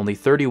small, only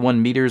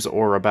 31 meters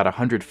or about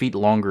 100 feet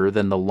longer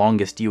than the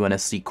longest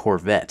UNSC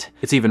corvette.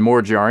 It's even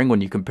more jarring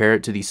when you compare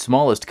it to the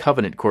smallest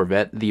Covenant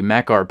corvette, the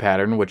Makar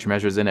pattern, which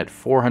measures in at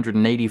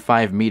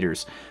 485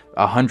 meters,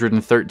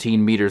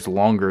 113 meters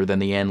longer than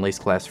the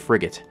Anlace-class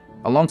frigate.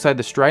 Alongside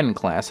the Strident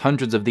class,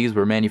 hundreds of these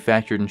were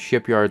manufactured in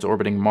shipyards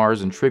orbiting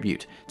Mars and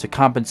Tribute to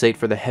compensate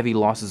for the heavy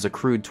losses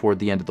accrued toward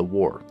the end of the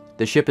war.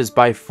 The ship is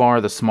by far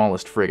the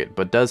smallest frigate,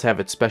 but does have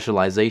its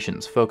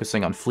specializations,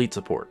 focusing on fleet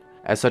support.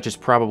 As such, it's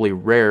probably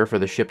rare for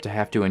the ship to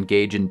have to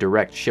engage in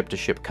direct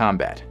ship-to-ship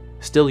combat.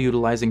 Still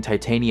utilizing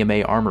titanium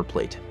A armor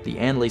plate, the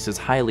Anlace is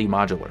highly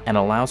modular and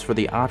allows for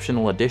the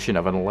optional addition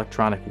of an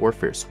electronic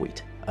warfare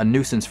suite, a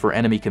nuisance for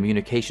enemy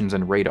communications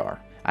and radar.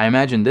 I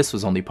imagine this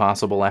was only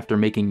possible after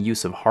making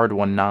use of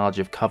hard-won knowledge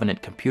of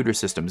Covenant computer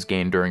systems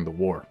gained during the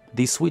war.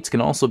 These suites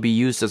can also be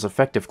used as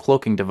effective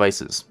cloaking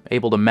devices,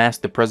 able to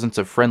mask the presence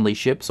of friendly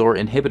ships or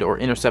inhibit or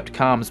intercept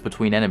comms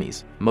between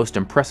enemies. Most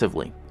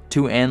impressively,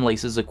 two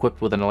Anlaces equipped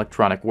with an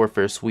electronic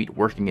warfare suite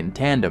working in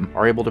tandem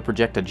are able to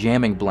project a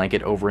jamming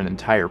blanket over an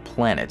entire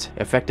planet,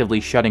 effectively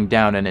shutting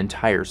down an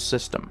entire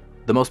system.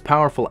 The most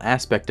powerful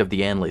aspect of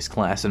the Anlace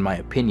class, in my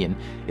opinion,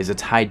 is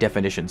its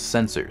high-definition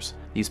sensors.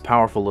 These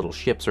powerful little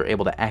ships are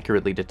able to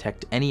accurately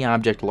detect any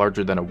object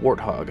larger than a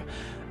warthog,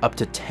 up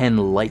to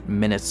 10 light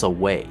minutes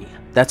away.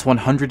 That's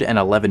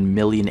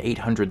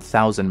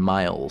 111,800,000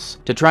 miles.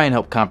 To try and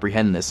help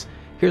comprehend this,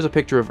 here's a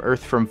picture of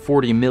Earth from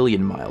 40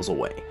 million miles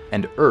away,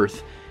 and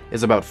Earth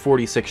is about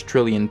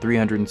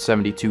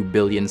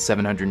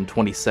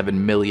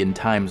 46,372,727,000,000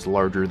 times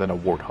larger than a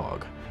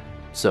warthog.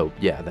 So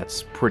yeah,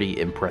 that's pretty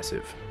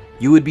impressive.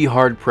 You would be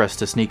hard-pressed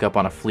to sneak up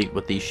on a fleet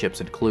with these ships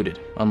included,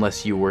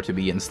 unless you were to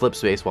be in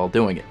slipspace while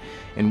doing it,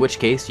 in which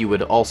case you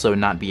would also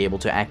not be able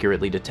to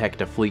accurately detect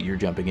a fleet you're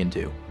jumping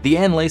into. The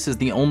Anlace is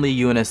the only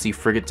UNSC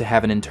frigate to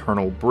have an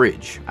internal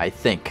bridge, I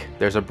think.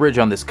 There's a bridge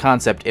on this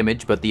concept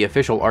image, but the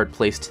official art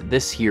placed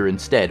this here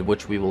instead,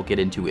 which we will get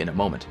into in a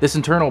moment. This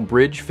internal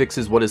bridge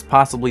fixes what is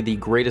possibly the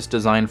greatest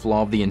design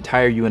flaw of the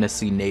entire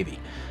UNSC Navy,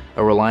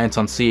 a reliance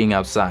on seeing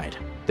outside.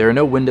 There are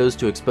no windows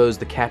to expose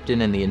the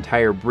captain and the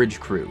entire bridge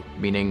crew,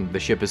 meaning the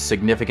ship is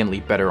significantly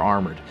better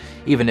armored,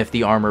 even if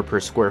the armor per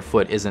square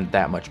foot isn't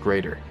that much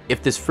greater.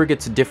 If this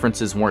frigate's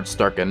differences weren't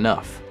stark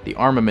enough, the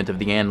armament of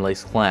the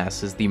Anlace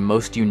class is the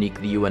most unique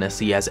the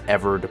UNSC has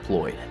ever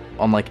deployed.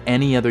 Unlike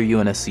any other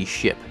UNSC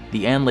ship,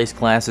 the Anlace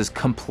class is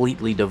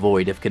completely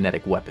devoid of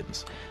kinetic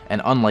weapons,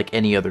 and unlike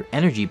any other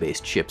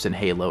energy-based ships in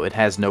Halo, it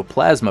has no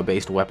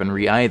plasma-based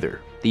weaponry either.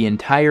 The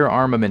entire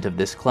armament of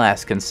this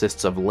class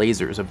consists of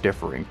lasers of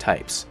differing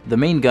types. The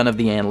main gun of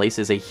the Anlace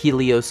is a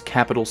Helios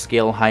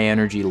capital-scale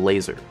high-energy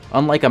laser.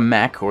 Unlike a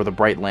Mac or the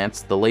Bright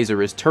Lance, the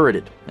laser is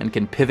turreted and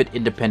can pivot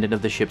independent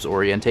of the ship's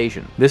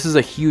orientation. This is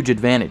a huge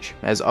advantage,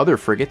 as other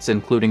frigates,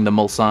 including the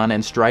Mulsanne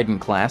and Strident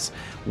class,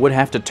 would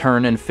have to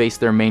turn and face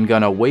their main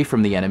gun away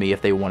from the enemy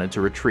if they wanted to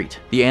retreat.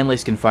 The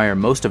Anlace can fire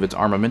most of its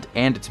armament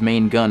and its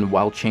main gun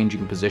while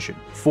changing position.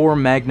 4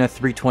 Magna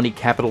 320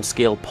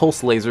 capital-scale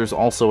pulse lasers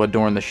also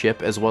adorn the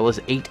ship, as well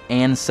as 8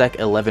 ANSEC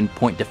 11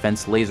 point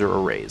defense laser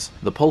arrays.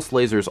 The pulse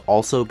lasers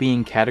also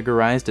being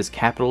categorized as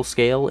capital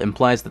scale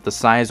implies that the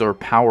size or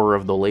power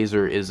of the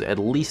laser is at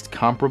least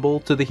comparable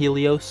to the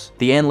Helios.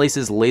 The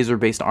Anlace's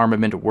laser-based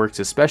armament works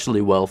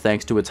especially well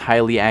thanks to its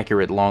highly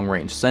accurate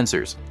long-range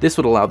sensors. This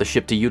would allow the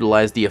ship to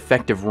utilize the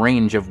effective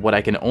range of what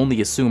I can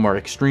only assume are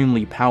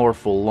extremely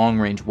powerful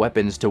long-range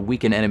weapons to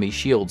weaken enemy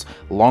shields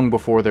long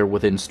before they're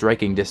within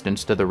striking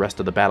distance to the rest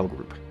of the battle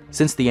group.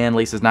 Since the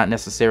Anlace is not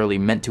necessarily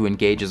meant to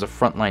engage as a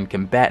frontline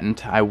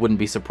combatant, I wouldn't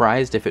be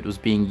surprised if it was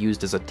being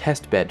used as a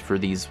test bed for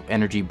these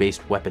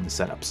energy-based weapon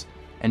setups.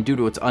 And due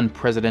to its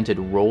unprecedented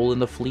role in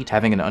the fleet,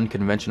 having an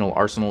unconventional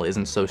arsenal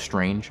isn't so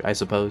strange, I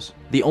suppose.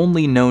 The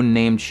only known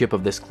named ship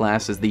of this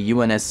class is the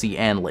UNSC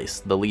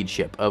Anlace, the lead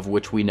ship, of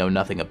which we know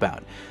nothing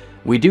about.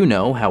 We do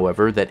know,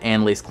 however, that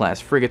Anlace-class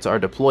frigates are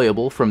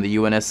deployable from the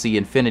UNSC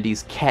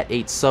Infinity's Cat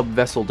 8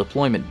 sub-vessel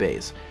deployment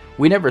bays.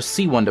 We never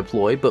see one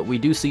deploy, but we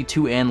do see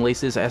 2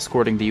 Anlaces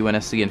escorting the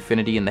UNSC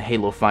Infinity in the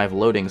Halo 5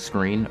 loading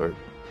screen, or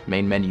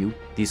main menu.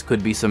 These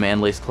could be some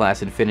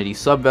Anlace-class Infinity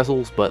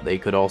sub-vessels, but they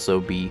could also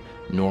be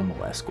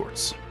normal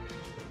escorts.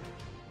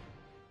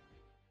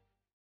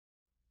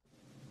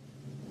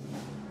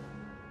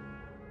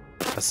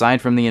 Aside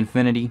from the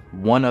Infinity,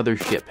 one other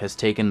ship has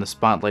taken the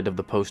spotlight of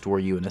the post-war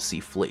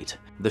UNSC fleet.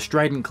 The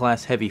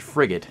Strident-class heavy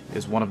frigate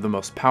is one of the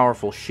most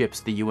powerful ships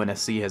the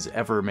UNSC has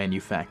ever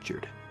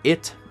manufactured.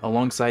 It,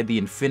 alongside the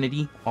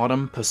Infinity,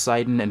 Autumn,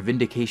 Poseidon, and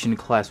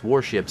Vindication-class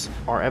warships,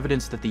 are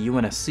evidence that the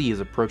UNSC is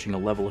approaching a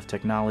level of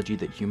technology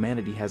that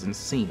humanity hasn't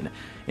seen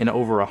in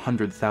over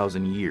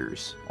 100,000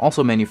 years.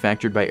 Also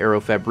manufactured by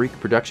Aerofabrique,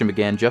 production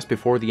began just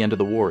before the end of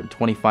the war in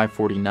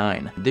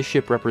 2549. This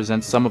ship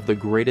represents some of the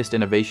greatest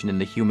innovation in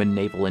the human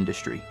naval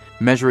industry.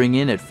 Measuring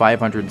in at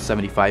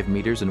 575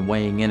 meters and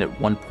weighing in at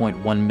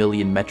 1.1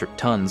 million metric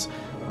tons,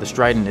 the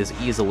Strident is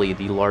easily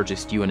the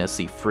largest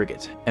UNSC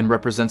frigate, and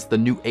represents the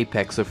new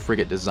apex of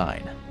frigate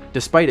design.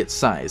 Despite its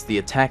size, the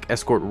attack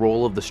escort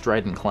role of the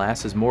Strident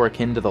class is more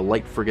akin to the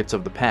light frigates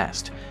of the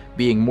past,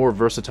 being more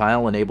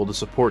versatile and able to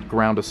support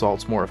ground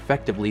assaults more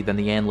effectively than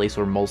the Anlace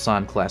or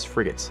Mulsanne class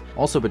frigates.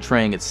 Also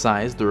betraying its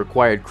size, the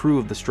required crew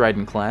of the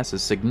Strident class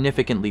is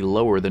significantly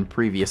lower than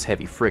previous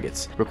heavy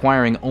frigates.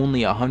 Requiring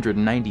only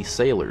 190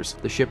 sailors,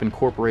 the ship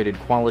incorporated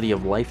quality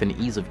of life and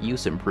ease of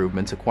use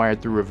improvements acquired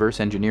through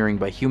reverse engineering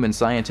by human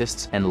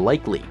scientists, and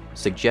likely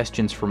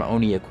suggestions from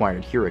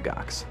Oni-acquired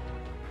Hiragox.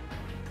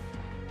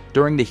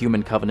 During the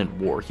Human Covenant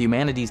War,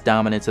 humanity's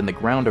dominance in the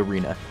ground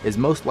arena is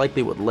most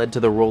likely what led to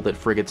the role that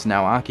frigates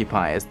now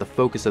occupy as the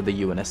focus of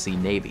the UNSC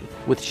Navy,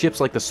 with ships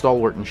like the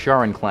Stalwart and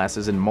Charon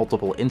classes in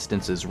multiple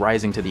instances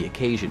rising to the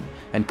occasion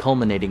and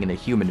culminating in a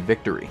human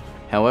victory.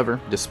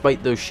 However,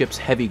 despite those ships'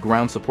 heavy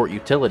ground support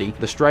utility,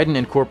 the Strident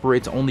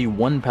incorporates only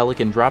 1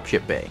 Pelican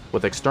dropship bay,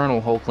 with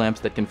external hull clamps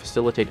that can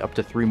facilitate up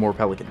to 3 more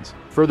Pelicans.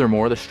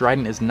 Furthermore, the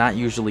Strident is not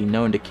usually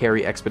known to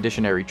carry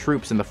expeditionary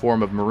troops in the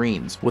form of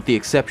Marines, with the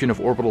exception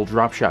of orbital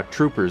dropshock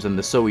troopers and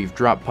the Soev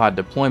drop pod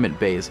deployment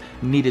bays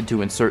needed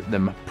to insert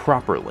them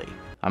properly.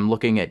 I'm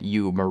looking at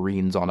you,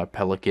 Marines on a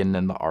Pelican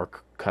in the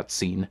Ark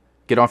cutscene.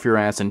 Get off your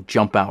ass and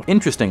jump out.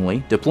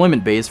 Interestingly,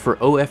 deployment bays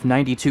for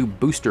OF-92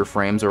 booster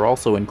frames are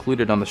also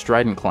included on the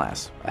Strident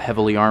class, a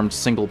heavily armed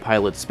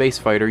single-pilot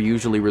spacefighter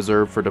usually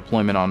reserved for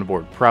deployment on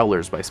board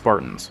prowlers by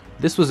Spartans.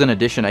 This was an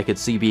addition I could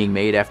see being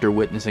made after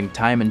witnessing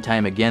time and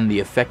time again the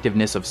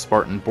effectiveness of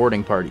Spartan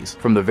boarding parties,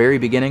 from the very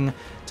beginning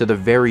to the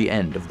very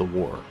end of the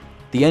war.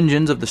 The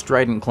engines of the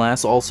Strident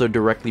class also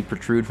directly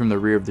protrude from the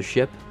rear of the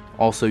ship,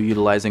 also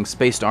utilizing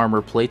spaced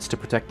armor plates to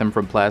protect them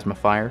from plasma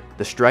fire.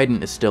 The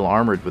Strident is still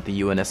armored with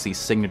the UNSC's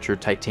signature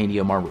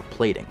titanium armor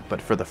plating,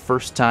 but for the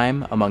first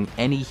time among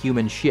any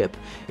human ship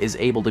is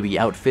able to be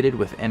outfitted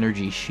with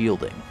energy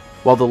shielding.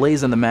 While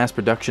delays in the mass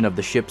production of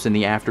the ships in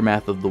the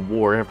aftermath of the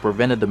war have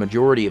prevented the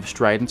majority of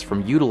Stridents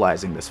from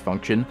utilizing this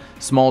function,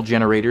 small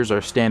generators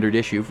are standard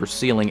issue for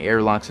sealing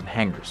airlocks and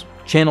hangars.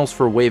 Channels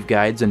for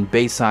waveguides and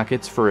bay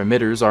sockets for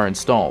emitters are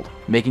installed,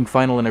 making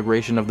final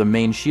integration of the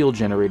main shield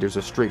generators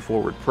a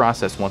straightforward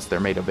process once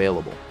they're made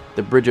available.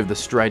 The bridge of the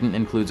Strident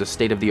includes a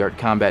state-of-the-art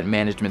combat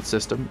management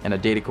system and a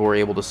data core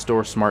able to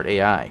store smart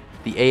AI.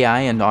 The AI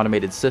and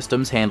automated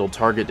systems handle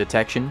target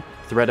detection,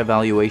 threat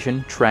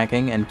evaluation,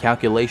 tracking, and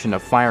calculation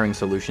of firing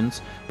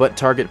solutions, but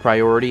target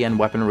priority and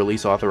weapon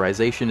release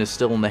authorization is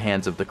still in the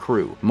hands of the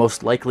crew,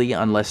 most likely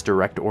unless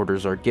direct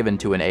orders are given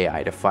to an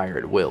AI to fire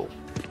at will.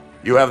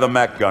 You have the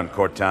mech gun,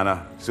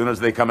 Cortana. As soon as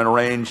they come in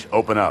range,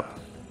 open up.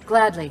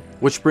 Gladly.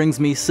 Which brings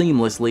me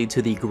seamlessly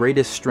to the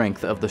greatest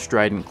strength of the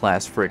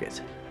Strident-class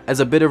frigate, As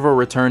a bit of a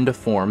return to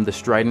form, the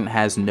Strident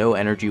has no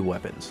energy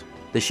weapons.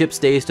 The ship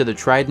stays to the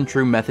tried and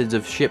true methods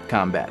of ship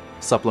combat,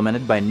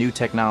 supplemented by new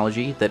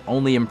technology that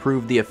only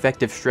improved the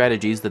effective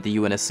strategies that the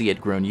UNSC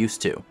had grown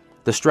used to.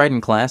 The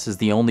Strident class is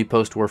the only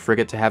post-war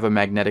frigate to have a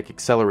magnetic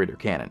accelerator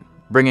cannon,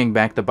 bringing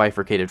back the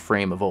bifurcated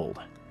frame of old.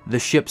 The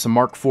ship's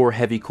Mark IV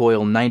heavy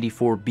coil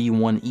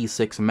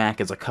 94B1E6 Mac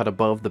is a cut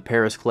above the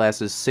Paris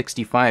class's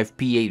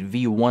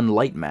 65P8V1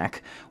 light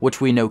Mac, which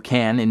we know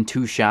can, in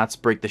 2 shots,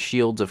 break the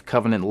shields of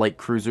Covenant light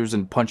cruisers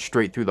and punch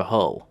straight through the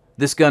hull.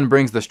 This gun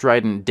brings the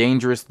Strident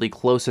dangerously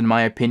close, in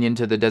my opinion,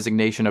 to the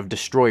designation of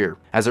destroyer,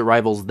 as it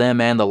rivals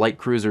them and the light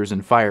cruisers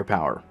in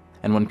firepower.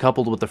 And when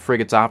coupled with the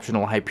frigate's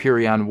optional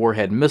Hyperion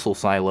warhead missile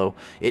silo,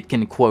 it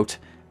can, quote,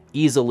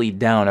 easily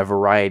down a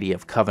variety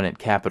of Covenant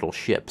capital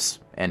ships,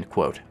 end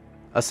quote.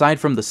 Aside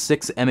from the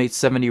 6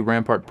 MH-70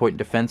 Rampart point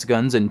defense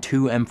guns and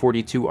 2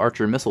 M42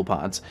 Archer missile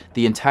pods,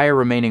 the entire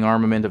remaining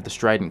armament of the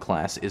Strident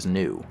class is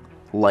new.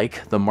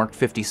 Like the Mark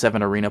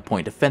 57 Arena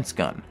point defense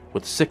gun,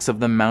 with 6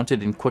 of them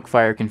mounted in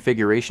quickfire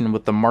configuration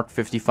with the Mark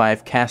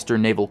 55 Castor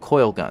naval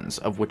coil guns,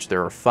 of which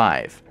there are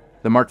 5.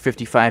 The Mark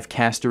 55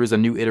 Castor is a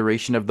new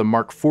iteration of the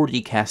Mark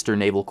 40 Castor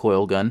naval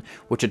coil gun,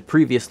 which had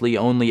previously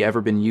only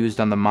ever been used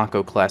on the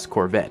Mako-class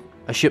corvette,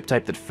 a ship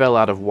type that fell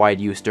out of wide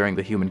use during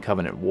the Human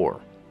Covenant War.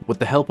 With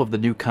the help of the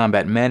new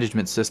combat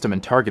management system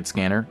and target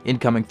scanner,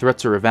 incoming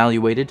threats are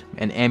evaluated,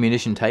 and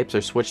ammunition types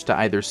are switched to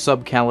either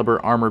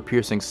sub-caliber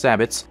armor-piercing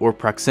sabots or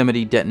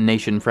proximity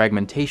detonation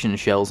fragmentation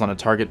shells on a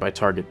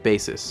target-by-target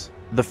basis.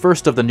 The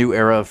first of the new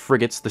era of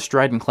frigates, the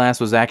Strident class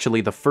was actually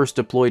the first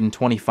deployed in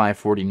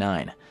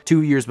 2549,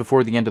 2 years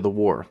before the end of the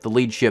war, the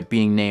lead ship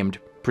being named,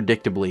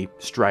 predictably,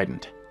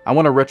 Strident. I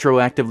want to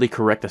retroactively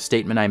correct a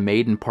statement I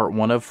made in Part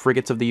 1 of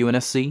Frigates of the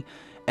UNSC.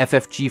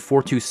 FFG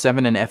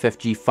 427 and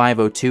FFG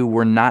 502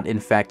 were not in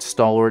fact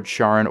Stalwart,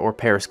 Charon, or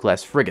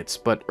Paris-class frigates,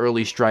 but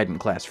early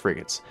Strident-class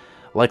frigates,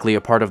 likely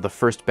a part of the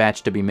first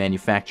batch to be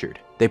manufactured.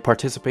 They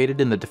participated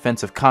in the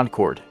defense of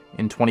Concord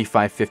in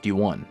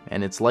 2551,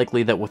 and it's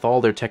likely that with all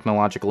their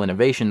technological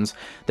innovations,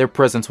 their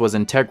presence was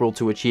integral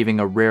to achieving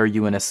a rare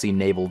UNSC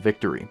naval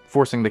victory,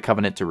 forcing the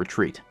Covenant to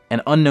retreat.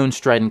 An unknown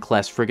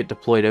Strident-class frigate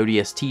deployed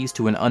ODSTs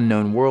to an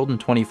unknown world in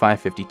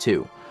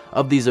 2552.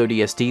 Of these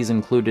ODSTs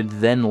included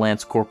then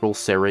Lance Corporal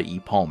Sarah E.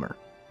 Palmer.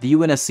 The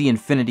UNSC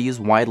Infinity is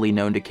widely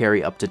known to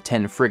carry up to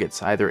 10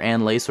 frigates, either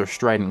Anlace or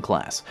Strident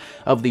class.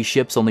 Of these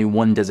ships, only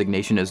one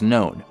designation is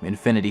known,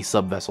 Infinity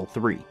Subvessel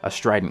 3, a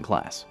Strident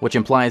class, which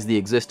implies the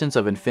existence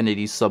of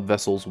Infinity's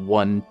subvessels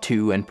 1,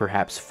 2, and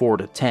perhaps 4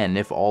 to 10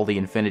 if all the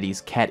Infinity's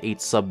Cat 8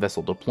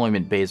 subvessel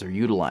deployment bays are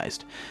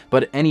utilized.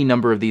 But any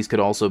number of these could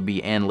also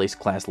be Anlace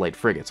class light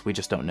frigates, we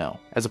just don't know.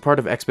 As a part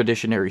of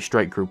Expeditionary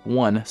Strike Group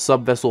 1,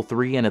 Subvessel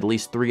 3 and at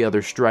least 3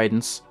 other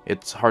Stridents,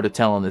 it's hard to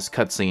tell in this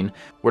cutscene,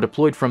 were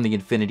deployed from the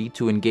Infinity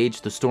to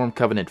engage the Storm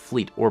Covenant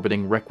fleet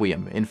orbiting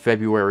Requiem in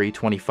February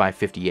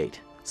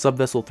 2558.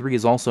 Subvessel 3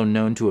 is also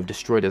known to have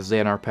destroyed a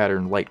Xanar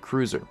pattern light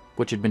cruiser,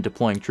 which had been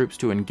deploying troops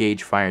to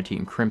engage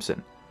Fireteam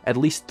Crimson. At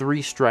least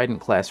 3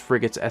 Strident-class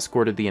frigates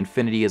escorted the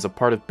Infinity as a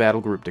part of Battle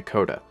Group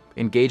Dakota,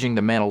 engaging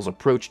the Mantle's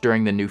approach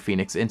during the New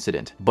Phoenix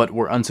incident, but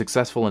were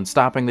unsuccessful in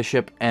stopping the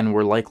ship and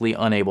were likely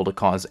unable to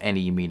cause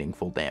any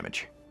meaningful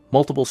damage.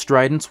 Multiple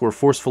Stridents were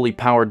forcefully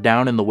powered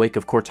down in the wake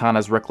of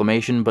Cortana's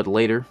reclamation, but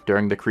later,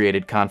 during the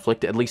created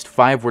conflict, at least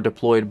 5 were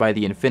deployed by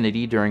the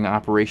Infinity during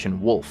Operation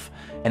Wolf,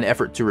 an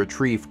effort to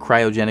retrieve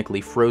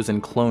cryogenically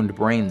frozen cloned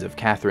brains of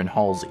Catherine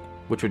Halsey,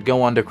 which would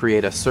go on to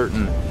create a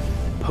certain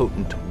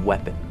potent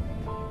weapon.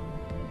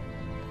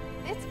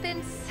 It's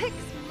been 6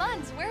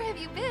 months. Where have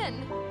you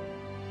been?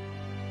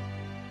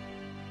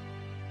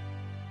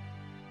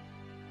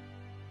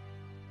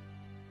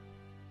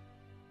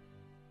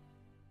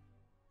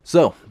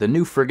 So, the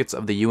new frigates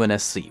of the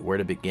UNSC, where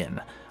to begin?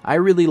 I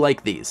really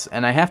like these,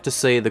 and I have to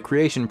say the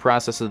creation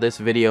process of this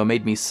video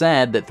made me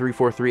sad that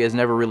 343 has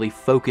never really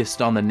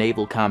focused on the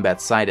naval combat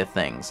side of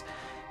things.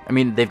 I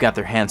mean, they've got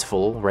their hands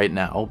full right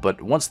now,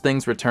 but once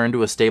things return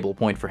to a stable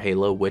point for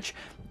Halo, which,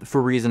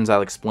 for reasons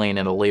I'll explain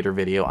in a later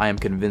video, I am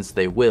convinced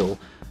they will,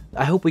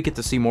 I hope we get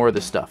to see more of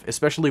this stuff,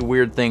 especially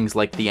weird things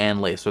like the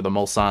Anlace or the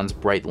Mulsanne's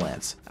Bright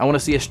Lance. I want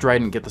to see a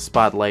Strident get the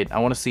spotlight, I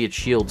want to see its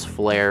shields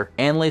flare.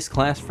 Anlace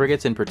class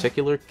frigates in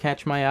particular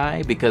catch my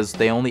eye because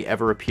they only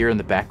ever appear in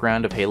the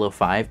background of Halo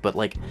 5, but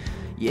like,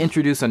 you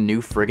introduce a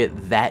new frigate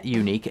that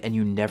unique and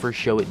you never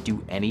show it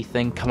do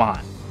anything? Come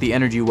on. The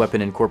energy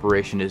weapon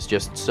incorporation is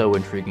just so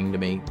intriguing to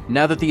me.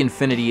 Now that the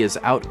Infinity is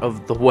out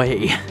of the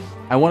way,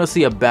 I want to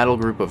see a battle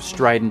group of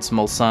Stridents,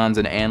 Mulsannes,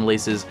 and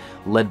Anlaces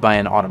led by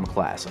an Autumn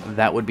class.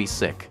 That would be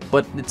sick.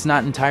 But it's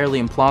not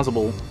entirely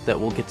implausible that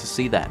we'll get to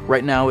see that.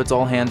 Right now, it's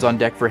all hands on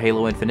deck for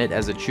Halo Infinite,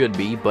 as it should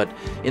be, but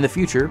in the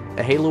future,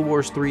 a Halo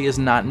Wars 3 is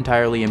not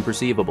entirely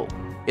imperceivable.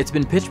 It's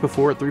been pitched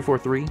before at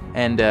 343,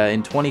 and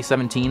in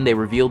 2017 they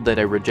revealed that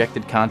a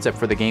rejected concept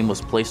for the game was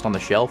placed on the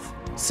shelf.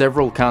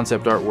 Several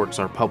concept artworks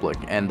are public,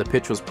 and the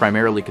pitch was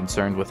primarily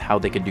concerned with how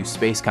they could do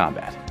space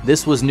combat.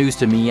 This was news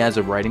to me as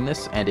of writing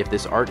this, and if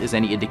this art is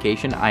any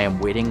indication, I am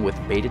waiting with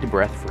bated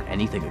breath for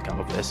anything to come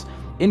of this.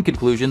 In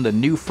conclusion, the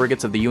new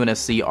frigates of the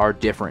UNSC are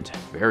different,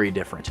 very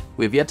different.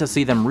 We've yet to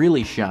see them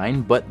really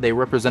shine, but they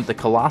represent the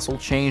colossal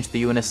change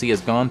the UNSC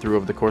has gone through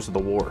over the course of the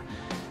war.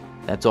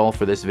 That's all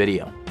for this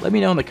video. Let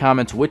me know in the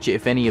comments which,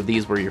 if any, of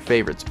these were your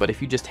favorites, but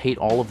if you just hate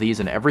all of these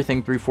and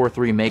everything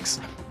 343 makes,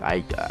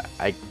 I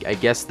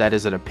guess that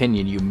is an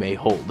opinion you may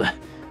hold.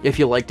 If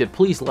you liked it,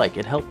 please like,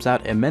 it helps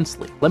out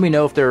immensely. Let me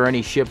know if there are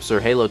any ships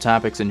or Halo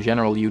topics in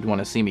general you'd want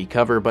to see me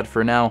cover, but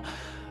for now,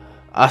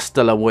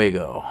 hasta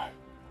luego.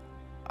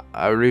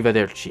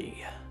 Arrivederci.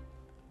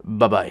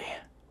 Bye-bye.